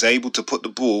up and he was able to put the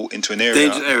ball into an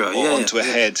area or onto a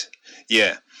head.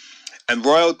 Yeah. And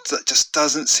Royale just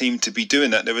doesn't seem to be doing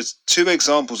that. There was 2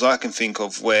 examples I can think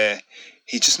of where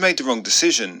he just made the wrong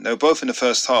decision. They were both in the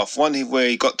first half. One where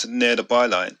he got to near the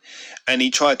byline and he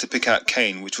tried to pick out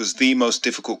Kane, which was the most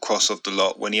difficult cross of the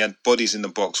lot, when he had bodies in the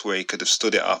box where he could have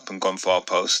stood it up and gone far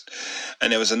post.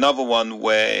 And there was another one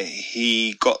where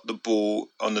he got the ball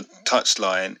on the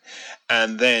touchline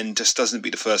and then just doesn't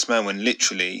beat the first man when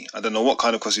literally, I don't know what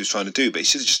kind of cross he was trying to do, but he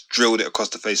should have just drilled it across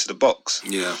the face of the box.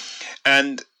 Yeah.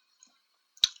 And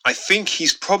I think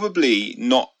he's probably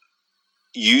not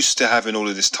used to having all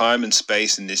of this time and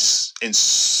space in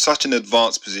such an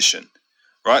advanced position,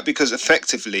 right? Because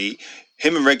effectively,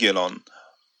 him and Reguilon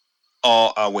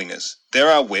are our wingers.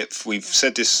 They're our width. We've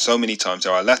said this so many times.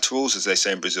 They're our laterals, as they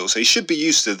say in Brazil. So he should be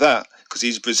used to that because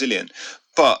he's Brazilian.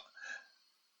 But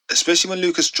especially when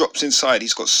Lucas drops inside,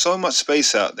 he's got so much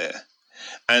space out there.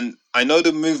 And I know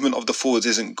the movement of the forwards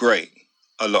isn't great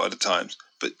a lot of the times,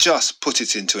 but just put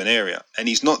it into an area. And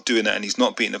he's not doing that, and he's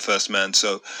not beating the first man.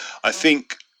 So I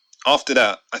think after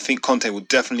that, I think Conte will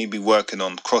definitely be working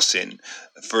on crossing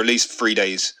for at least 3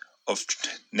 days of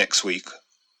next week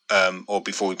or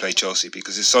before we play Chelsea,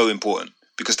 because it's so important.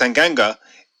 Because Tanganga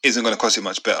isn't going to cross it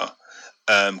much better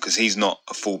because he's not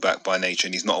a fullback by nature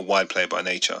and he's not a wide player by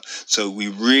nature. So we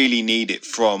really need it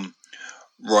from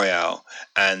Royale.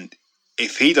 And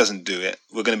if he doesn't do it,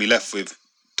 we're going to be left with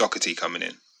Doherty coming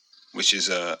in. which is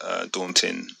a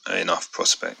daunting enough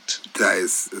prospect. That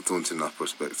is a daunting enough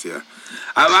prospect, yeah.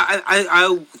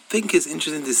 I think it's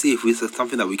interesting to see if it's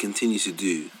something that we continue to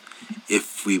do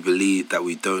if we believe that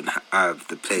we don't have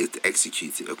the players to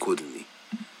execute it accordingly.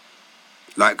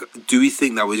 Like, do we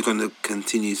think that we're going to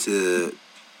continue to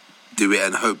do it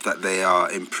and hope that they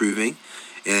are improving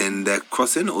in their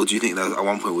crossing? Or do you think that at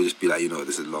one point we'll just be like, you know,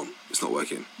 this is long, it's not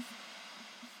working?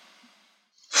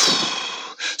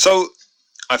 So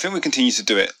I think we continue to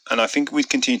do it, and I think we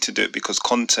continue to do it because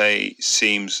Conte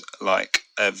seems like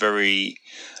a very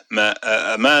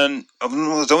a man. I don't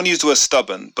want to use the word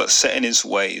stubborn, but set in his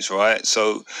ways, right?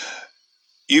 So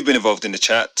you've been involved in the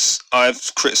chats.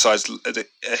 I've criticised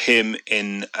him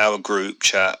in our group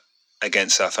chat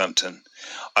against Southampton.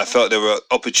 I felt there were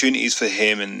opportunities for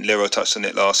him, and Lero touched on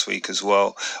it last week as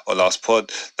well, or last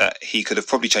pod, that he could have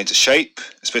probably changed the shape,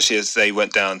 especially as they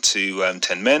went down to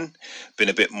 10 men, been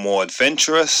a bit more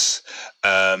adventurous,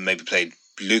 maybe played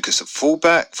Lucas at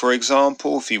fullback, for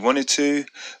example, if he wanted to,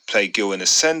 play Gill in the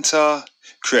centre,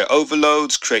 create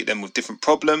overloads, create them with different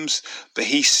problems, but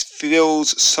he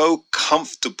feels so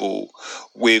comfortable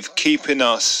with keeping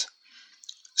us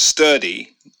sturdy,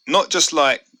 not just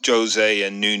like Jose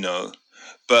and Nuno,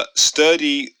 but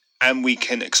sturdy, and we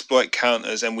can exploit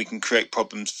counters and we can create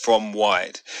problems from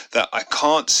wide, that I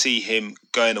can't see him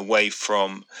going away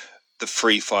from the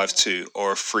 3-5-2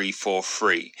 or a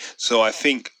 3-4-3. So I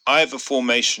think either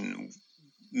formation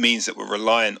means that we're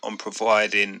reliant on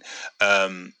providing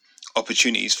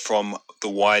opportunities from the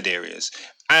wide areas.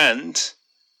 And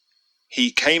he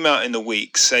came out in the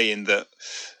week saying that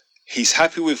he's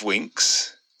happy with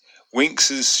Winks.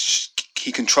 Winks is...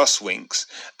 he can trust Winks.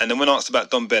 And then when asked about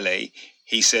Dombele,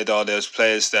 he said, there's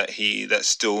players that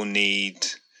still need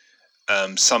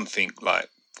something like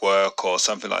work or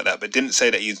something like that, but didn't say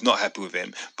that he's not happy with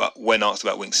him. But when asked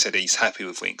about Winks, said he's happy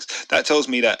with Winks. That tells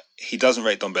me that he doesn't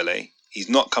rate Dombele. He's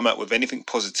not come out with anything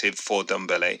positive for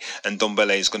Dombele, and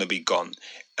Dombele is going to be gone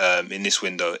in this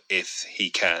window if he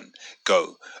can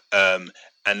go.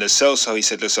 And Lo Celso, he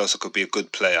said Lo Celso could be a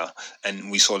good player, and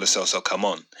we saw Lo Celso come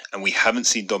on, and we haven't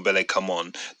seen Dombele come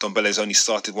on. Dombele's only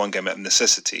started one game out of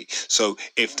necessity. So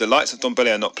if the likes of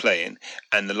Dombele are not playing,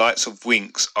 and the likes of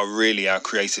Winks are really our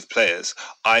creative players,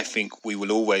 I think we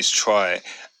will always try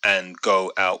and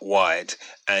go out wide.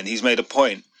 And he's made a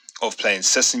point of playing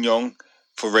Sessegnon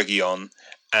for Reguilon,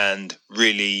 and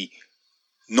really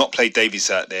not play Davies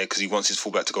out there because he wants his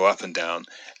fullback to go up and down.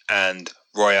 And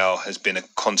Royale has been a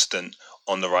constant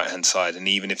on the right hand side, and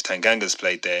even if Tanganga's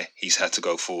played there, he's had to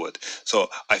go forward. So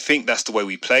I think that's the way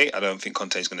we play. I don't think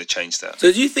Conte's going to change that.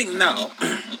 So do you think now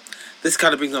this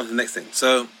kind of brings on to the next thing?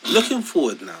 So looking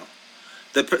forward now,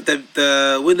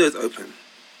 the window is open,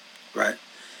 right?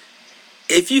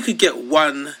 If you could get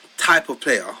one type of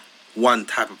player,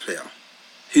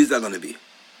 who's that going to be?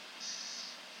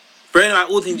 Bearing in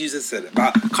mind all things you just said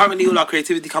about currently all our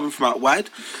creativity coming from out wide,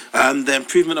 the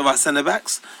improvement of our centre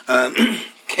backs,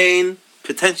 Kane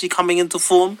potentially coming into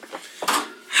form.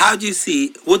 What do you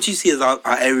see as our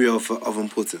area of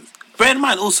importance? Bear in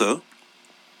mind also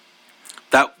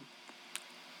that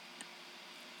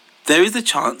there is a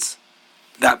chance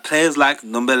that players like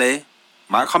Ndombele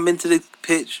might come into the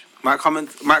pitch, might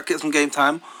get some game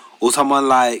time, or someone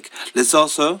like Lo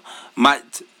Celso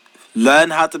might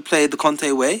learn how to play the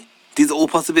Conte way. These are all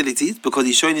possibilities because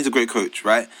he's shown he's a great coach,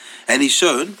 right? And he's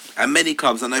shown at many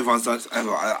clubs, and everyone's done.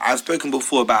 I've spoken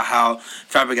before about how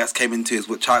Fabregas came into his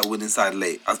title winning side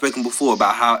late. I've spoken before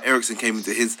about how Eriksen came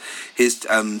into his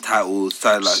title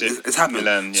side like it's happened.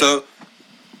 Milan, yeah. So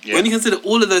when you consider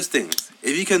all of those things,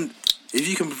 if you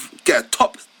can get a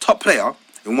top player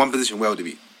in one position, where would it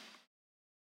be?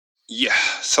 Yeah.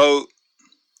 So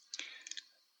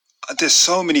there's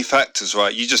so many factors,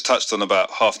 right? You just touched on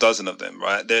about half dozen of them,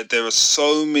 right? There are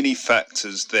so many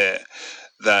factors there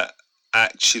that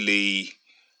actually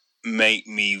make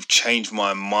me change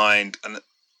my mind. And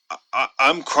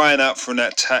I'm crying out for an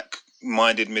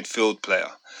attack-minded midfield player,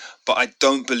 but I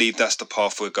don't believe that's the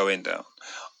path we're going down.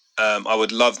 I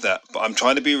would love that, but I'm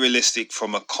trying to be realistic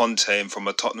from a Conte and from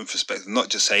a Tottenham perspective, not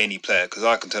just say any player, because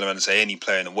I can turn around and say any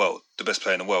player in the world, the best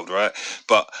player in the world, right?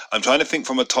 But I'm trying to think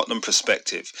from a Tottenham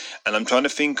perspective, and I'm trying to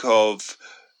think of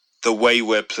the way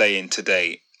we're playing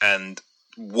today and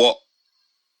what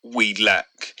we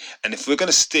lack. And if we're going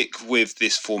to stick with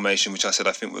this formation, which I said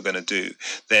I think we're going to do,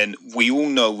 then we all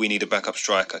know we need a backup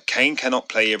striker. Kane cannot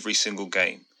play every single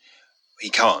game. He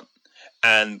can't.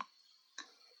 And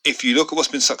if you look at what's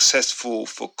been successful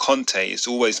for Conte, it's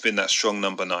always been that strong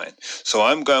number 9. So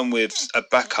I'm going with a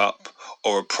backup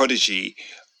or a prodigy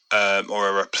or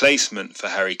a replacement for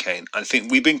Harry Kane. I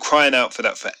think we've been crying out for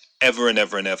that for ever and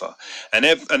ever and ever. And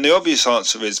the obvious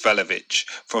answer is Vlahovic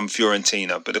from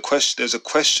Fiorentina. But there's a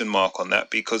question mark on that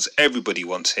because everybody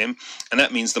wants him, and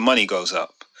that means the money goes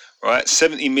up, right?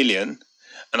 70 million,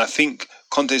 and I think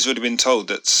Conte's already been told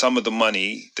that some of the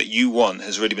money that you want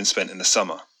has already been spent in the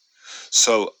summer.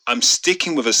 So I'm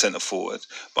sticking with a centre forward,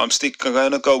 but I'm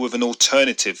going to go with an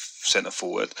alternative centre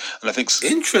forward, and I think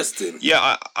interesting.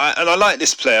 Yeah, I like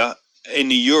this player in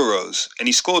the Euros, and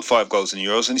he scored 5 goals in the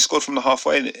Euros, and he scored from the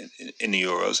halfway in the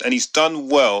Euros, and he's done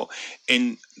well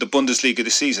in the Bundesliga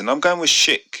this season. I'm going with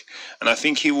Schick, and I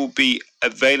think he will be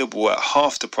available at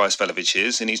half the price Vlahovic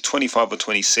is, and he's 25 or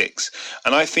 26,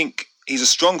 and I think he's a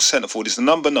strong centre forward. He's the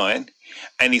number 9,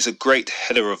 and he's a great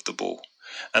header of the ball.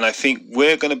 And I think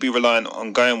we're going to be reliant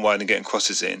on going wide and getting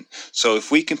crosses in. So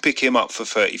if we can pick him up for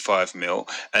 35 mil,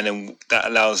 and then that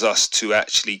allows us to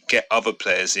actually get other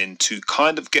players in to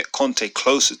kind of get Conte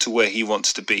closer to where he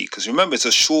wants to be. Because remember, it's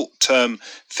a short-term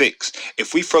fix.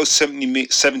 If we throw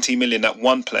 70 million at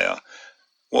one player,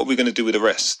 what are we going to do with the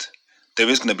rest? There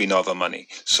is going to be no other money.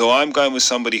 So I'm going with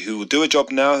somebody who will do a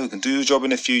job now, who can do a job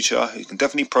in the future, who can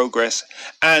definitely progress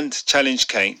and challenge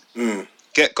Kane.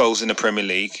 Get goals in the Premier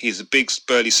League. He's a big,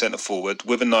 burly centre forward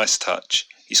with a nice touch.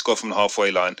 He scored from the halfway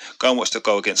line. Go and watch the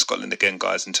goal against Scotland again,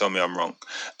 guys, and tell me I'm wrong.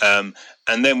 And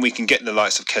then we can get the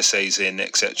likes of Kesse's in,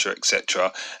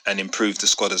 etc., and improve the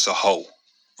squad as a whole,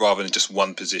 rather than just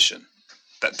one position.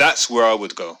 That's where I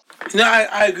would go. No,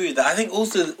 I agree with that. I think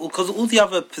also because all the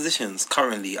other positions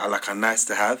currently are nice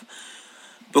to have.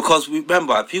 Because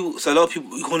remember, a lot of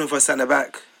people call him for a centre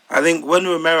back. I think when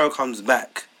Romero comes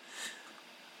back,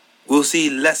 we'll see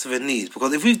less of a need,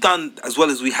 because if we've done as well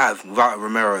as we have without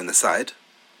Romero on the side,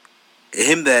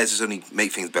 him there is just only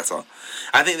make things better.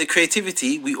 I think the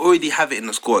creativity, we already have it in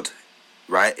the squad,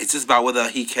 right? It's just about whether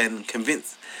he can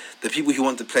convince the people he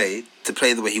wants to play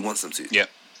the way he wants them to. Yeah,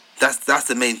 that's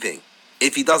the main thing.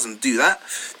 If he doesn't do that,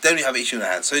 then we have an issue in our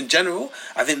hands. So in general,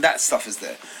 I think that stuff is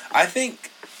there. I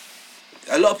think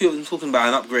a lot of people have been talking about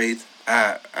an upgrade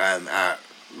at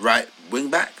right wing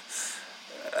back.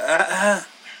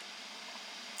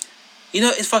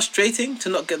 It's frustrating to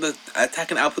not get the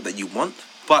attacking output that you want,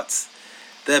 but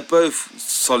they're both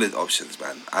solid options,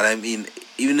 man. And I mean,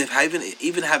 even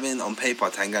having on paper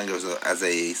Tanganga as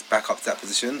a backup to that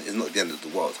position is not the end of the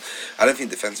world. I don't think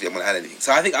defensively I'm going to add anything.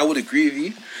 So I think I would agree with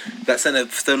you that centre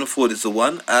forward is the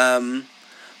one.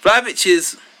 Vlahovic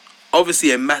is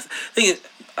obviously a massive thing.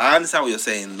 I understand what you're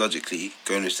saying logically,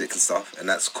 going to stick and stuff, and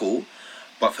that's cool.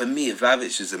 But for me,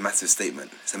 Vlahovic is a massive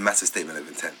statement. It's a massive statement of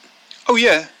intent. Oh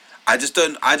yeah. I just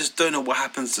don't know what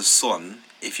happens to Son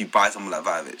if you buy someone like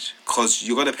Vlahovic, because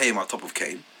you're gonna pay him on top of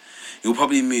Kane. You'll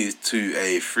probably move to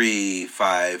a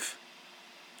 3-5-2.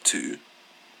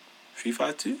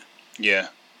 3-5-2? Yeah,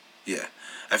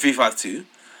 a 3-5-2.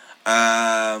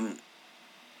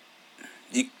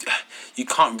 You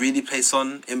can't really play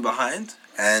Son in behind,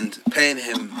 and playing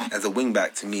him as a wing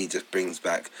back to me just brings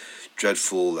back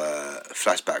dreadful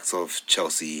flashbacks of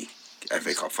Chelsea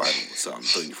FA Cup final, so I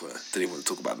don't even want to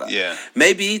talk about that. Yeah.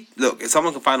 Maybe, look, if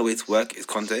someone can find a way to work, it's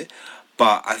Conte,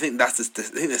 but I think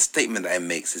the statement that it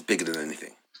makes is bigger than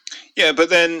anything. Yeah, but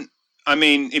then, I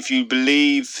mean, if you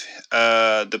believe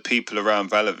the people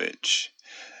around Vlahovic,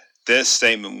 their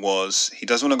statement was he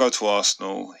doesn't want to go to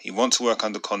Arsenal, he wants to work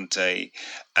under Conte,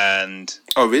 and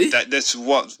oh really? That's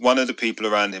what one of the people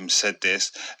around him said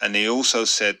this, and they also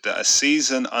said that a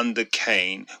season under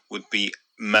Kane would be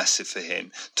massive for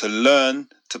him. To learn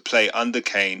to play under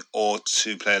Kane or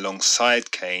to play alongside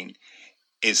Kane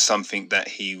is something that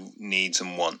he needs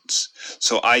and wants.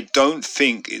 So I don't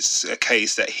think it's a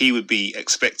case that he would be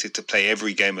expected to play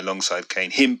every game alongside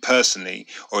Kane, him personally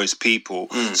or his people.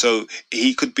 So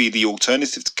he could be the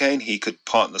alternative to Kane, he could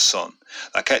partner Son.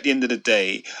 Like at the end of the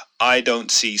day, I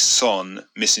don't see Son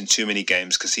missing too many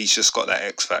games because he's just got that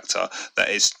X factor that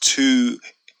is too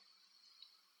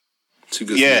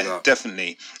good. Yeah,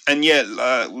 definitely. And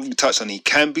we touched on he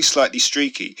can be slightly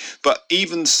streaky, but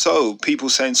even so, people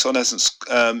saying Son hasn't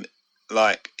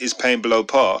is paying below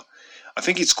par. I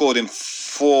think he scored in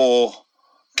 4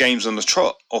 games on the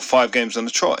trot or 5 games on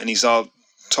the trot, and he's our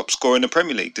top scorer in the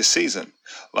Premier League this season.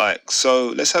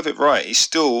 So let's have it right. He's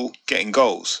still getting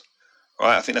goals,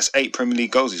 right? I think that's 8 Premier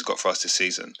League goals he's got for us this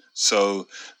season. So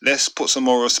let's put some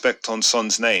more respect on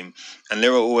Son's name. And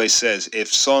Lira always says, if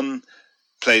Son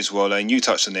plays well, and you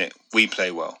touched on it, we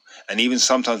play well. And even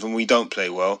sometimes when we don't play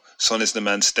well, Son is the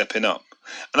man stepping up.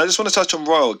 And I just want to touch on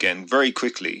Royal again very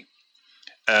quickly.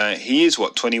 He is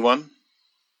 21?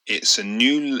 It's a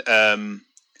new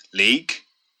league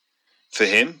for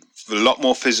him, a lot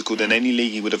more physical than any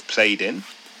league he would have played in.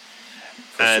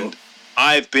 And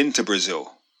I've been to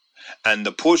Brazil, And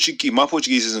my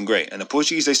Portuguese isn't great, and the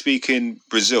Portuguese they speak in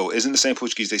Brazil isn't the same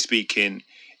Portuguese they speak in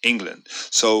England.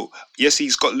 So yes,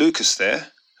 he's got Lucas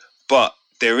there, but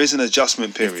there is an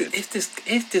adjustment period.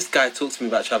 If this guy talks to me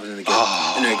about travelling again,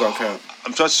 anyway, go on, carry on.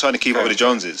 I'm trying to keep up with the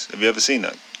Joneses. Have you ever seen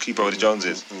that? Keep up with the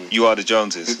Joneses. You are the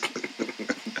Joneses.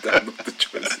 The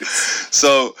Joneses.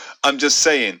 So I'm just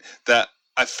saying that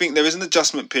I think there is an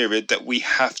adjustment period that we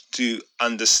have to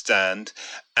understand,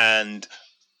 and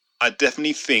I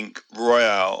definitely think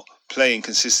Royale playing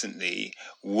consistently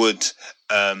would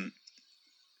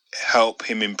help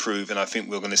him improve, and I think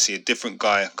we're going to see a different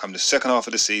guy come the second half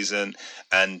of the season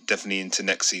and definitely into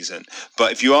next season.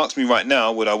 But if you ask me right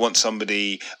now, would I want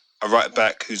somebody, a right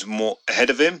back who's more ahead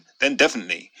of him? Then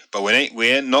definitely. But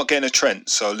we're not getting a Trent,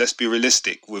 so let's be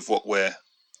realistic with what we're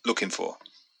looking for.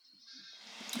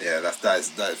 Yeah, that is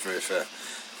very fair.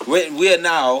 We are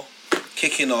now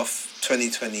kicking off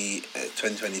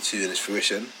 2022 in its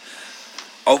fruition.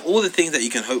 Of all the things that you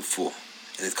can hope for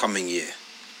in this coming year,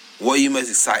 what are you most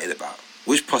excited about?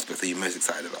 Which prospect are you most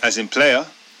excited about? As in player?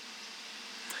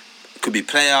 It could be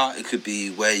player. It could be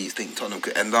where you think Tottenham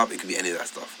could end up. It could be any of that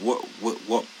stuff.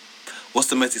 What's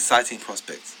the most exciting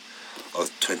prospect of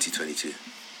 2022?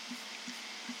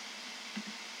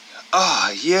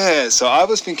 Yeah. So I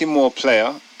was thinking more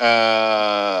player.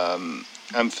 And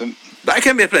for That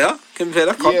can be a player.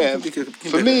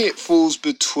 For me, it falls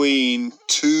between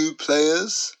two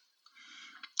players,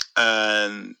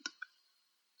 and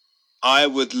I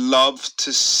would love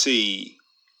to see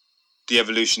the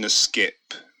evolution of Skip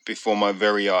before my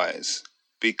very eyes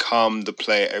become the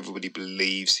player everybody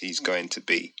believes he's going to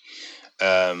be.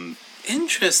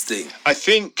 Interesting. I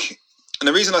think, and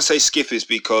the reason I say Skip is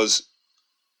because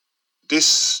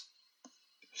this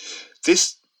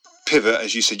pivot,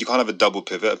 as you said, you can't have a double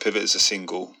pivot. A pivot is a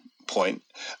single point.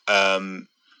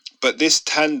 But this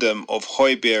tandem of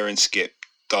Højbjerg and Skip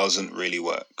doesn't really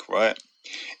work, right?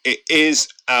 It is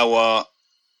our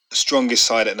strongest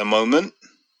side at the moment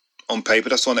on paper.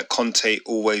 That's the one that Conte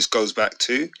always goes back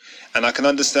to. And I can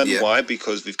understand why,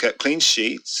 because we've kept clean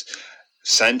sheets.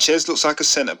 Sanchez looks like a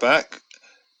centre-back.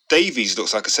 Davies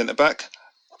looks like a centre-back.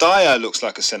 Dyer looks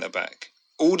like a centre-back.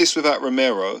 All this without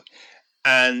Romero.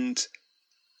 And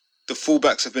the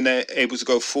fullbacks have been able to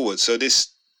go forward. So this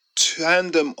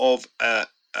tandem of a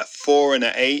 4 and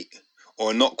an 8,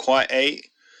 or not quite 8,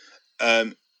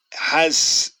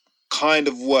 has kind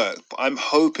of worked. But I'm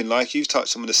hoping, like you've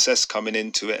touched on with the Cess coming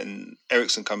into it and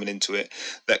Ericsson coming into it,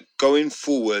 that going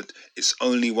forward, it's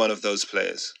only one of those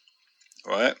players,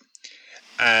 right?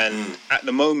 And at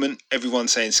the moment,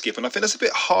 everyone's saying Skip. And I think that's a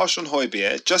bit harsh on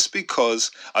Højbjerg, just because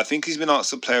I think he's been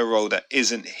asked to play a role that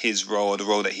isn't his role, or the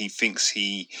role that he thinks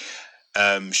he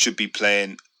should be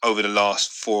playing over the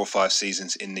last 4 or 5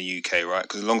 seasons in the UK, right?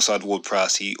 Because alongside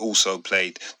Ward-Prowse, he also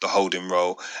played the holding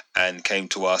role and came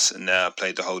to us and now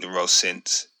played the holding role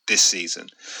since this season.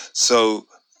 So,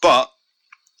 but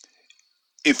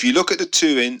if you look at the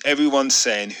two in, everyone's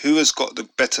saying who has got the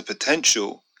better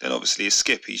potential, then obviously it's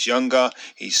Skip. He's younger.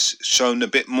 He's shown a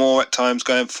bit more at times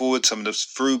going forward. Some of the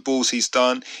through balls he's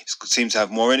done, he seems to have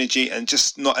more energy and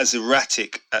just not as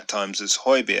erratic at times as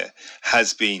Højbjerg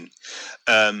has been.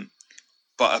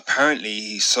 But apparently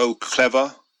he's so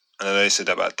clever, and I know they said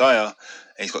that about Dyer,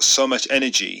 and he's got so much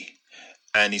energy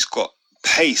and he's got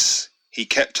pace. He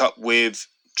kept up with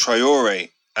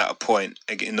Traore at a point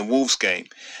in the Wolves game,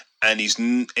 and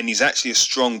he's actually a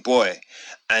strong boy,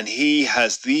 and he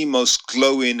has the most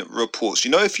glowing reports.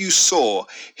 You know, if you saw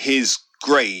his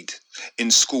grade in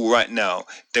school right now,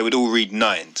 they would all read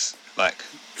 9s. Like,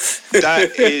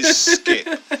 that is Skip.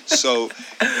 So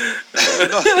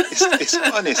it's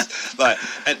honest. Like,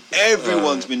 and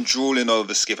everyone's been drooling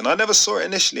over Skip, and I never saw it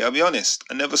initially. I'll be honest.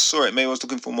 I never saw it. Maybe I was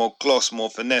looking for more gloss, more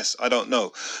finesse. I don't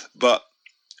know, but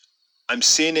I'm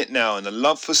seeing it now, and the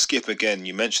love for Skip again.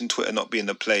 You mentioned Twitter not being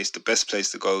the best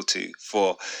place to go to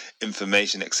for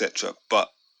information, etc. But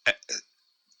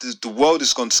the world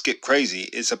has gone Skip crazy.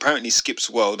 It's apparently Skip's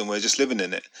world, and we're just living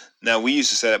in it. Now, we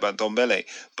used to say that about Dombele,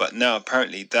 but now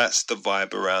apparently that's the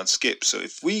vibe around Skip. So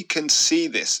if we can see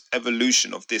this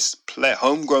evolution of this player,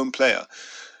 homegrown player,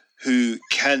 who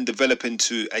can develop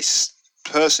into a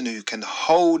person who can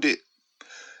hold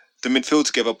the midfield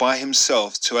together by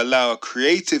himself to allow a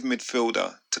creative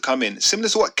midfielder to come in, similar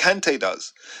to what Kante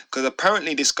does, because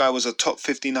apparently this guy was a top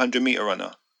 1500 meter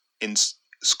runner in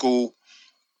school,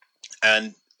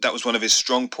 and that was one of his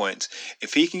strong points.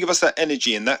 If he can give us that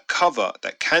energy and that cover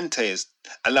that Kante has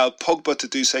allowed Pogba to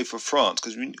do, say, for France,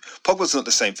 because Pogba's not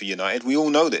the same for United. We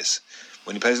all know this.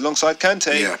 When he plays alongside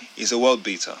Kante, he's a world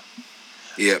beater.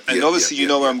 And obviously, you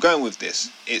know where I'm going with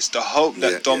this. It's the hope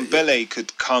that Dombele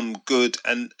could come good.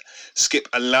 And Skip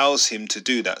allows him to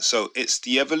do that. So it's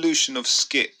the evolution of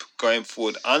Skip going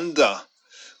forward under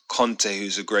Conte,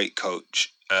 who's a great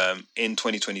coach, in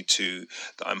 2022,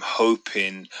 that I'm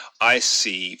hoping I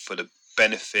see for the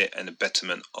benefit and the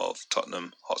betterment of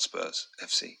Tottenham Hotspurs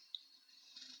FC.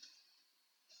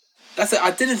 That's it.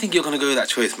 I didn't think you were going to go with that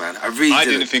choice, man. I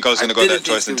didn't think I was going to go that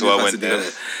choice until I went there.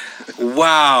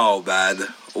 Wow,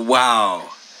 man. Wow.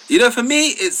 You know, for me,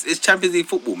 it's Champions League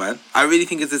football, man. I really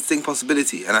think it's a distinct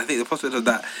possibility. And I think the prospect of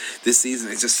that this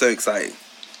season is just so exciting.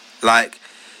 Like,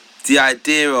 the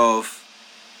idea of,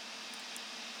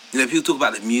 you know, people talk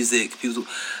about the music. People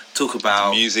talk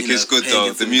about... The music is good,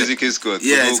 though. The music is good.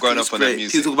 Yeah, we've all grown up on that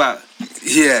music.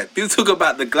 People talk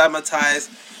about the glamorized.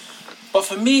 But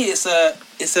for me, it's a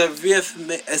reaffirmation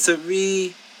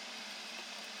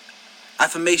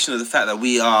of the fact that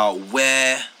we are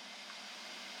where.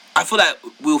 I feel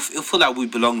like we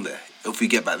belong there if we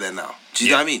get back there now. Do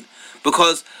you know what I mean?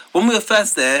 Because when we were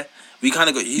first there, we kind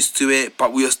of got used to it,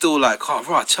 but we were still like, oh,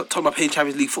 right, talking about playing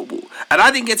Champions League football. And I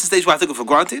didn't get to the stage where I took it for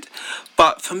granted.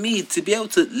 But for me, to be able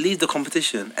to lead the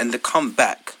competition and to come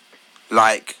back,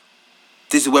 like,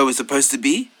 this is where we're supposed to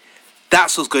be,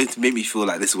 that's what's going to make me feel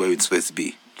like this is where we're supposed to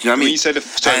be. Do you know what I mean? When you say the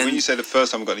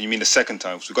first time we got there, you mean the second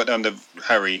time? Because we got down to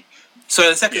Harry. So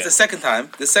the second time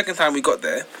we got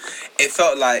there, it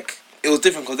felt like it was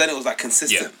different because then it was like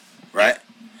consistent, right?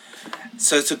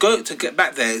 So to get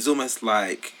back there is almost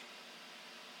like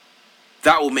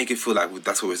that will make it feel like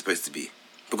that's where we're supposed to be.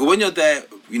 Because when you're there,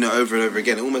 you know, over and over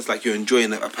again, it's almost like you're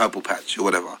enjoying a purple patch or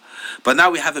whatever. But now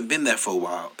we haven't been there for a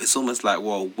while. It's almost like,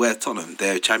 well, we're Tottenham.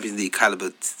 They're Champions League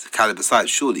caliber side,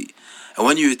 surely. And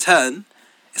when you return,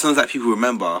 it's almost like people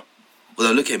remember, or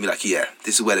they'll look at me like, yeah,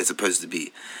 this is where they're supposed to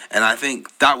be. And I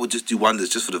think that would just do wonders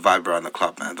just for the vibe around the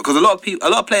club, man. Because a lot of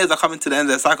players are coming to the end of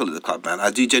their cycle at the club, man.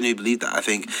 I do genuinely believe that. I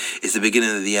think it's the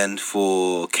beginning of the end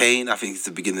for Kane. I think it's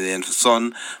the beginning of the end for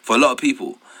Son, for a lot of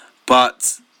people.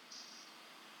 But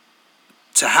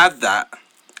to have that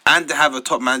and to have a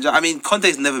top manager, I mean,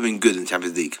 Conte's never been good in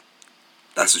Champions League.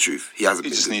 That's the truth. He hasn't.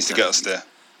 He just needs to get us there.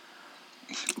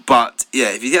 But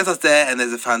yeah, if he gets us there and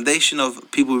there's a foundation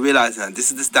of people realising that this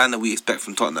is the standard we expect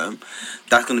from Tottenham,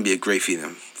 that's going to be a great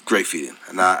feeling.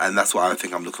 And that's what I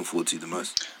think I'm looking forward to the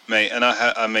most. Mate, and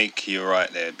I make you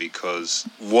right there because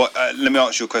let me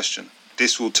ask you a question.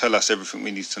 This will tell us everything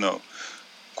we need to know.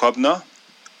 Kwab'na,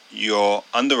 you're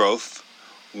under oath.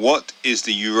 What is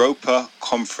the Europa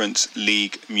Conference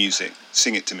League music?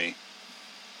 Sing it to me.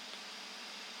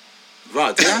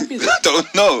 Right, do you have music? I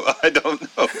don't know.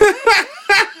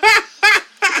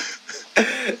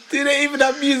 Do they even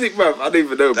have music, bro? I don't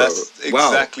even know, bro. That's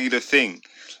exactly the thing.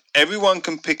 Everyone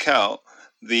can pick out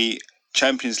the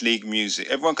Champions League music.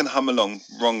 Everyone can hum along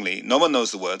wrongly. No one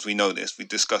knows the words. We know this. We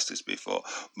discussed this before.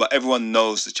 But everyone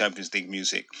knows the Champions League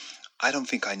music. I don't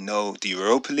think I know the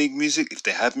Europa League music, if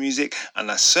they have music,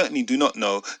 and I certainly do not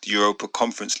know the Europa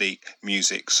Conference League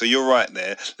music. So you're right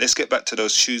there. Let's get back to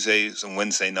those Tuesdays and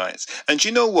Wednesday nights. And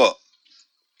you know what?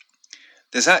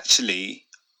 There's actually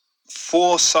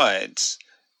 4 sides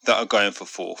that are going for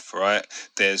 4th, right?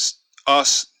 There's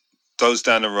us, those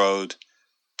down the road,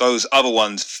 those other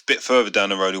ones a bit further down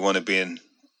the road who want to be in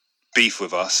beef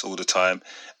with us all the time,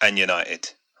 and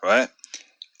United, right?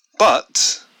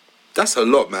 But that's a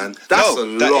lot, man. That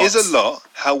is a lot.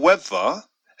 However,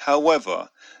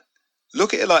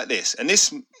 look at it like this, and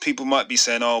this people might be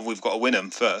saying, "Oh, we've got to win them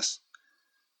first."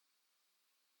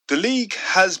 The league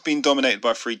has been dominated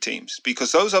by 3 teams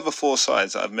because those other 4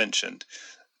 sides that I've mentioned,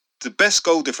 the best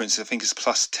goal difference I think is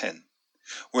 +10.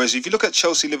 Whereas if you look at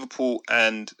Chelsea, Liverpool,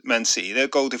 and Man City, their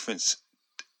goal difference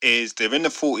is they're in the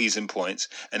 40s in points,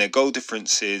 and their goal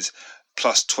difference is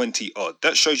 +20 odd.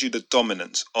 That shows you the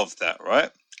dominance of that, right?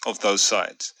 Of those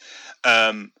sides.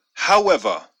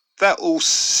 However, that all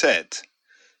said,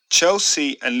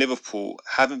 Chelsea and Liverpool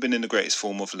haven't been in the greatest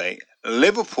form of late.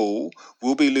 Liverpool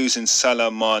will be losing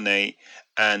Salah, Mane,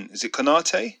 and is it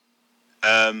Konate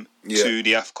to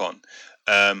the AFCON.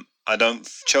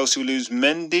 Chelsea will lose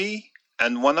Mendy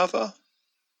and one other.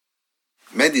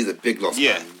 Mendy's a big loss,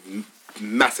 man.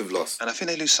 Massive loss. And I think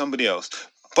they lose somebody else.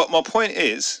 But my point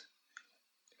is,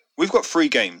 we've got 3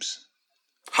 games.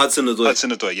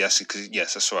 Hudson-Odoi, yes,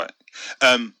 that's right.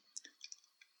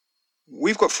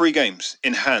 We've got 3 games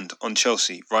in hand on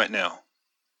Chelsea right now.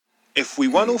 If we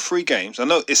won all 3 games, I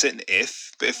know it's an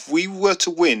if, but if we were to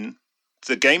win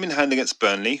the game in hand against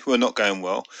Burnley, who are not going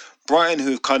well, Brighton,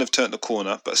 who have kind of turned the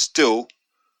corner, but still,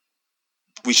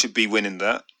 we should be winning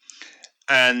that,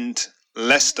 and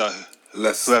Leicester, who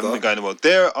haven't been going well.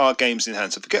 There are games in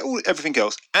hand, so forget everything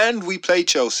else, and we play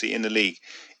Chelsea in the league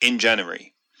in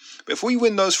January. But if we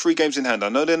win those 3 games in hand, I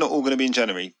know they're not all going to be in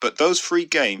January, but those 3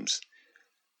 games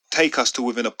take us to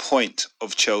within a point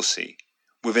of Chelsea,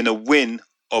 within a win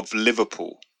of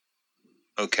Liverpool.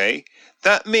 Okay?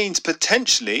 That means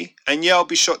potentially, and yeah, I'll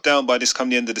be shot down by this come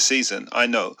the end of the season, I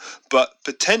know, but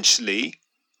potentially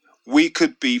we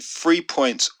could be 3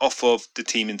 points off of the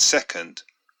team in second,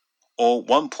 or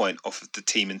 1 point off of the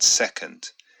team in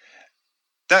second.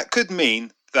 That could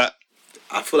mean that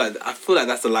I feel like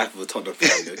that's the life of a Tottenham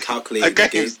fan.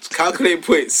 Calculating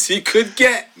points you could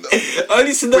get.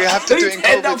 Only to we have to do it in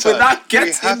COVID times. We have to do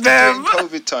it in them.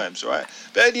 COVID times, right?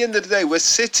 But at the end of the day, we are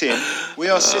sitting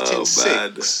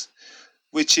 6th,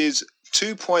 which is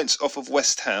 2 points off of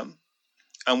West Ham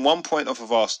and 1 point off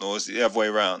of Arsenal, is the other way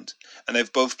around. And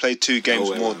they've both played 2 games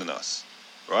more than us,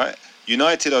 right?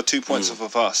 United are 2 points off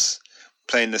of us,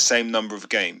 playing the same number of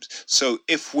games. So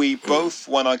if we both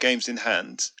won our games in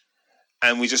hand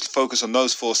and we just focus on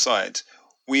those 4 sides,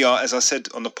 we are, as I said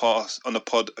on the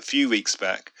pod a few weeks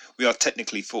back, we are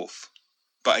technically 4th.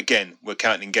 But again, we're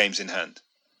counting games in hand.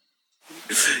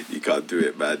 You can't do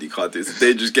it, man. You can't do it. It's a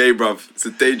dangerous game, bruv. It's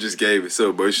a dangerous game. It's so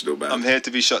emotional, man. I'm here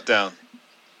to be shut down.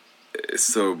 It's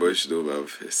so emotional,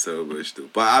 bruv. It's so emotional.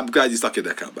 But I'm glad you stuck your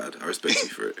neck out, man. I respect you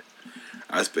for it.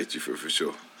 I respect you for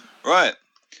sure. Right.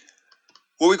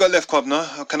 What we got left,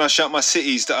 Kwab'na? Can I shout my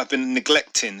cities that I've been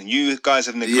neglecting? You guys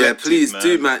have neglected, yeah, please man.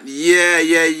 do, man. Yeah.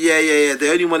 They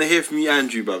only want to hear from you,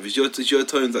 Andrew, bruv. It's your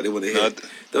tones that they want to hear.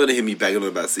 They want to hear me banging on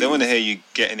about cities. They want to hear you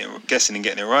guessing and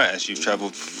getting it right as you've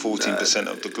travelled 14%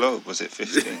 of the globe. Was it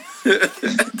 15?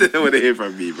 They don't want to hear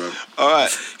from me, bro. All right.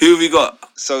 Who have we got?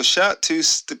 So shout to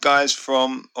the guys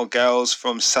or girls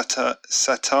from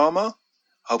Saitama.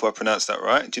 Hope I pronounced that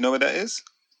right. Do you know where that is?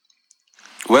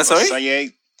 Where,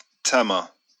 sorry? Saitama.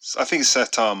 I think it's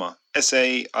Saitama.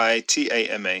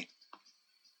 Saitama.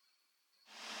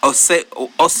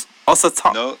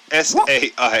 Osatama. No,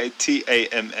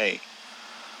 Saitama.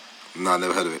 No, I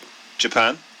never heard of it.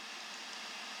 Japan.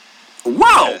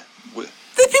 Wow! Yeah.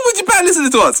 There's people in Japan listening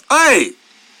to us. Hey!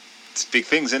 It's big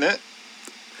things, isn't it?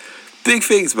 Big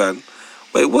things, man.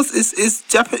 Wait, is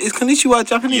konnichiwa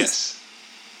Japanese? Yes.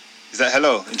 Is that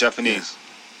hello in Japanese?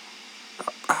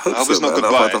 I hope it's so, not man.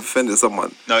 goodbye. I hope I've offended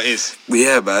someone. No, it is.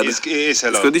 Yeah, man. It is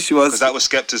hello. Konnichiwa. Because that was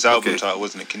Skepta's album title,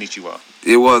 wasn't it? Konnichiwa.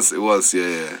 It was,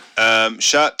 yeah.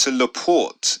 Shout to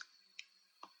Laporte.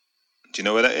 Do you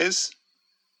know where that is?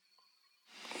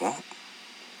 What?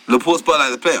 Laporte spelled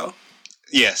like the player?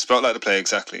 Yeah, spelled like the player,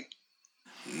 exactly.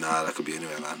 Nah, that could be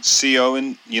anywhere, man. CO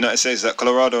in United States. Is that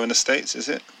Colorado in the States, is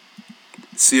it?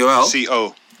 COL?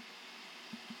 CO.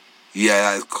 Yeah,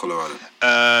 that is Colorado.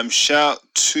 Shout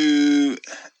to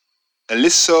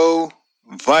Eliso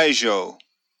Vaijo.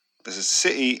 There's a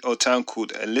city or town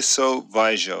called Eliso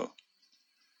Vaijo.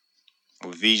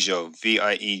 Or Vijo.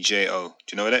 Viejo.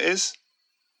 Do you know where that is?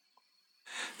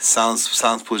 Sounds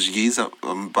Portuguese,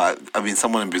 but I mean,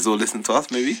 someone in Brazil listening to us,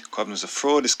 maybe? Kwab'na's a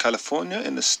fraud. It's California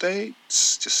in the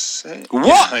States. Just say it. What?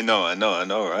 Yeah, I know,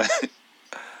 right?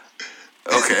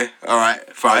 Okay, all right,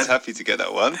 fine. I was happy to get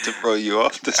that one to throw you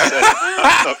off the set.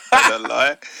 I'm not gonna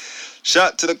lie.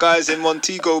 Shout to the guys in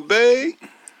Montego Bay.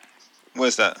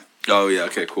 Where's that? Oh yeah,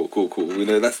 okay, cool. We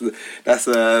know that's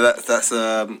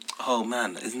oh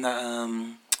man, isn't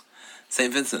that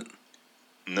St. Vincent?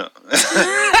 No.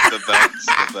 the bands.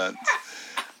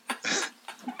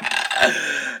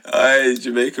 Hey,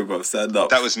 Jamaica, bro, stand up.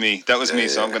 That was me,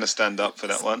 so I'm going to stand up for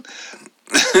that one.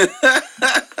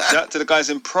 Shout to the guys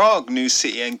in Prague, new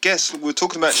city, and guess we're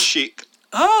talking about chic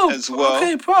as well.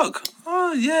 Okay, Prague.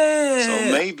 Oh, yeah.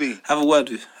 So maybe. Have a word.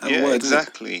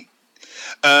 Exactly.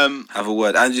 Have a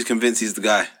word. Andrew's convinced he's the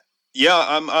guy. Yeah,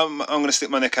 I'm going to stick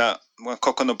my neck out, my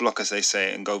cock on the block, as they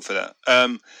say, and go for that.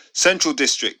 Central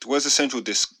District. Where's the Central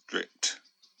District?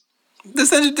 The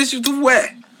Central District of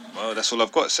where? Well, that's all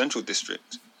I've got. Central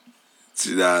District.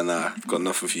 Nah. I've got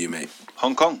nothing for you, mate.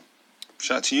 Hong Kong.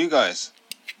 Shout out to you guys.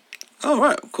 Oh,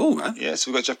 right. Cool, man. Yeah,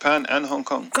 so we've got Japan and Hong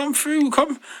Kong. Come through with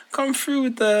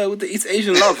the East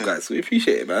Asian love, guys. We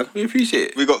appreciate it, man. We appreciate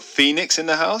it. We got Phoenix in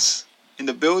the house, in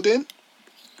the building.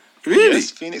 Really?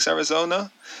 Yes, Phoenix,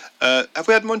 Arizona. Have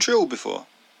we had Montreal before?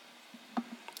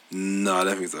 No, I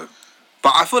don't think so.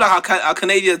 But I feel like our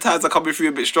Canadian ties are coming through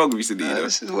a bit strong recently, you know?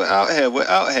 We're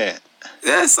out here.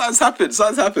 Yeah, something's happened,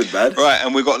 man. Right,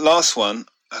 and we got last one,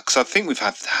 because I think we've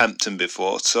had Hampton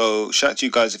before, so shout out to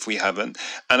you guys if we haven't.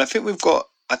 And I think we've got,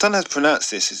 I don't know how to pronounce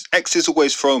this, X's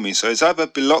always throw me, so it's either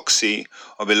Biloxi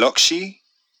or Biloxi.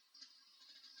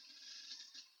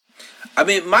 I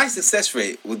mean, my success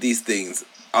rate with these things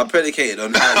are predicated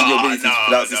on how your ability to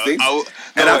pronounce these things.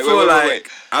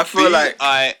 I feel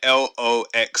like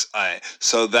Biloxi.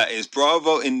 So that is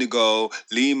Bravo, Indigo,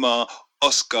 Lima,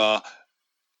 Oscar,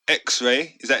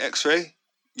 X-ray. Is that X-ray?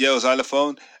 Yeah,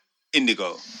 xylophone.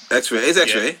 Indigo. X-ray. It's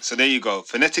X-ray. Yeah. So there you go.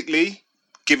 Phonetically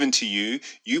given to you.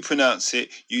 You pronounce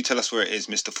it. You tell us where it is,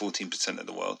 Mr. 14% of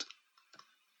the world.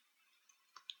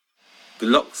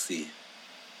 Biloxi.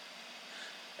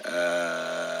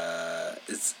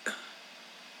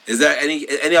 Is there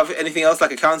anything else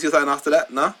like a county or something after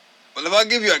that? No. Well, if I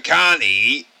give you a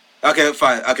county. Okay,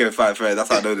 fine. Fair. That's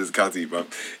how I know there's a county, bro.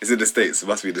 It's in the States. It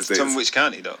must be in the States. Tell me which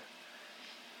county though.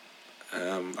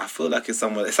 I feel like it's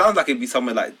somewhere. It sounds like it'd be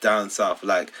somewhere like down south,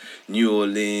 like New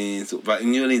Orleans. But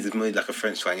New Orleans is more like a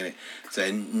French twang, innit? So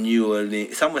in New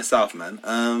Orleans, somewhere south,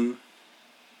 man.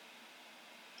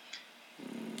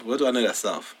 Where do I know that's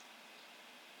south?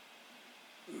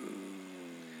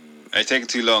 It's taking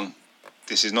too long.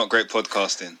 This is not great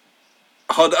podcasting.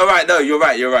 Hold. All right. No, you're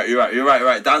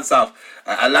right. Down south.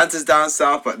 Atlanta's down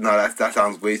south, but no, that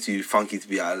sounds way too funky to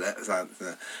be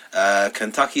Atlanta.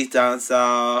 Kentucky's down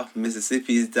south.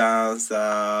 Mississippi's down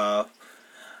south.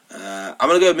 I'm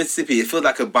gonna go with Mississippi. It feels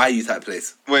like a bayou type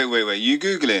place. Wait. You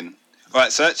googling?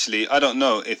 Right. So actually, I don't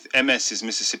know if MS is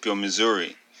Mississippi or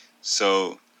Missouri.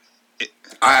 So.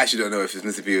 I actually don't know if it's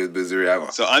Mississippi or Missouri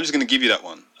either. So I'm just gonna give you that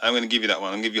one. I'm gonna give you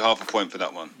half a point for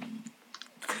that one.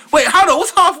 Wait, hold on.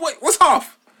 What's half? What's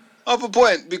half? Half a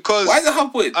point because. Why is it half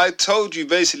a point? I told you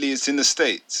basically it's in the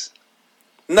States.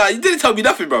 Nah, you didn't tell me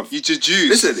nothing, bro. You deduced.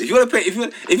 Listen, if you wanna play, if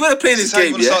you wanna play this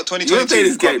game, you want to play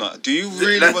this game. Do you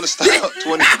really want to start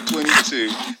 2022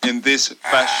 in this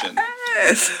fashion?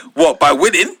 What, by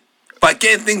winning? By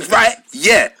getting things right?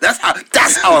 Yeah, that's how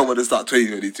I want to start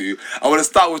 2022. I want to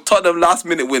start with Tottenham last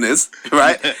minute winners,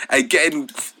 right?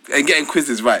 and getting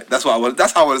quizzes right. That's what I want.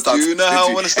 That's how I want to start. Do you know how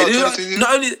I want to start 2022?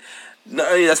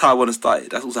 Not only that's how I want to start it.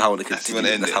 That's also how I want to continue.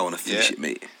 That's how I want to finish it,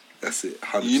 mate. That's it.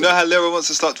 100%. You know how Lero wants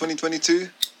to start 2022?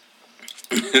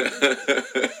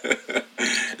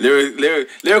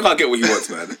 Lero can't get what he wants,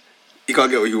 man. He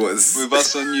can't get what he wants. With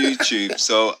us on YouTube.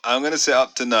 So I'm going to set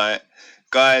up tonight.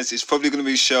 Guys, it's probably going to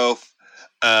be shelf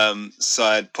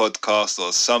side podcast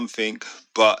or something.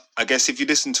 But I guess if you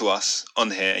listen to us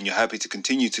on here and you're happy to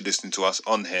continue to listen to us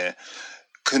on here,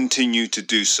 continue to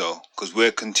do so. Because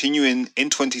we're continuing in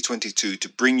 2022 to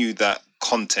bring you that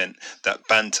content, that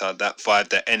banter, that vibe,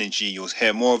 that energy. You'll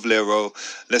hear more of Lero,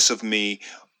 less of me,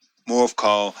 more of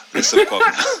Carl, less of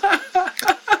Kwab'na.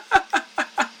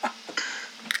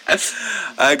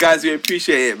 Guys, we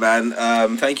appreciate it, man.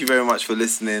 Thank you very much for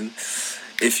listening.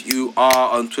 If you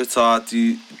are on Twitter,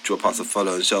 do drop us a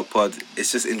follow and Shell Pod.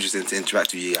 It's just interesting to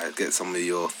interact with you guys, get some of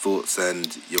your thoughts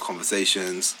and your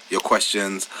conversations, your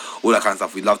questions, all that kind of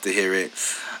stuff. We love to hear it.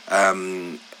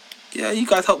 Yeah, you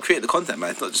guys help create the content,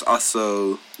 man. It's not just us,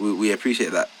 so we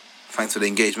appreciate that. Thanks for the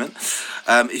engagement.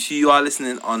 If you are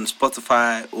listening on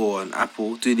Spotify or on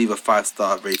Apple, do leave a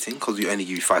 5-star rating because we only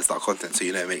give you 5-star content, so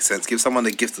you know it makes sense. Give someone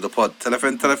a gift to the pod. Tell a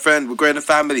friend. We're growing a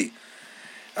family.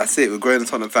 That's it. We're growing the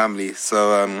Tottenham family.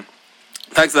 So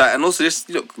thanks for that. And also just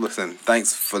listen.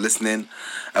 Thanks for listening.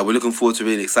 We're looking forward to a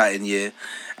really exciting year,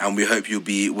 and we hope you'll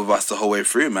be with us the whole way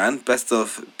through, man. Best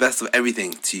of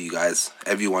everything to you guys,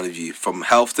 every one of you, from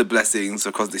health to blessings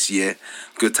across this year.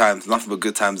 Good times, nothing but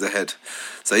good times ahead.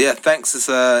 So yeah, thanks. It's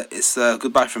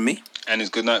goodbye from me, and it's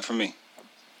good night from me.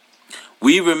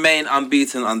 We remain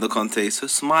unbeaten under Conte, so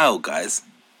smile, guys,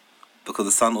 because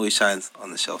the sun always shines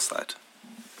on the shelf side.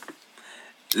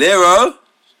 Lero,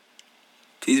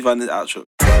 please run this outro.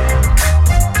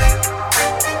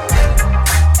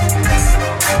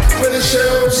 With the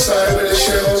shelf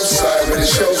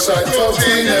side,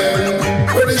 14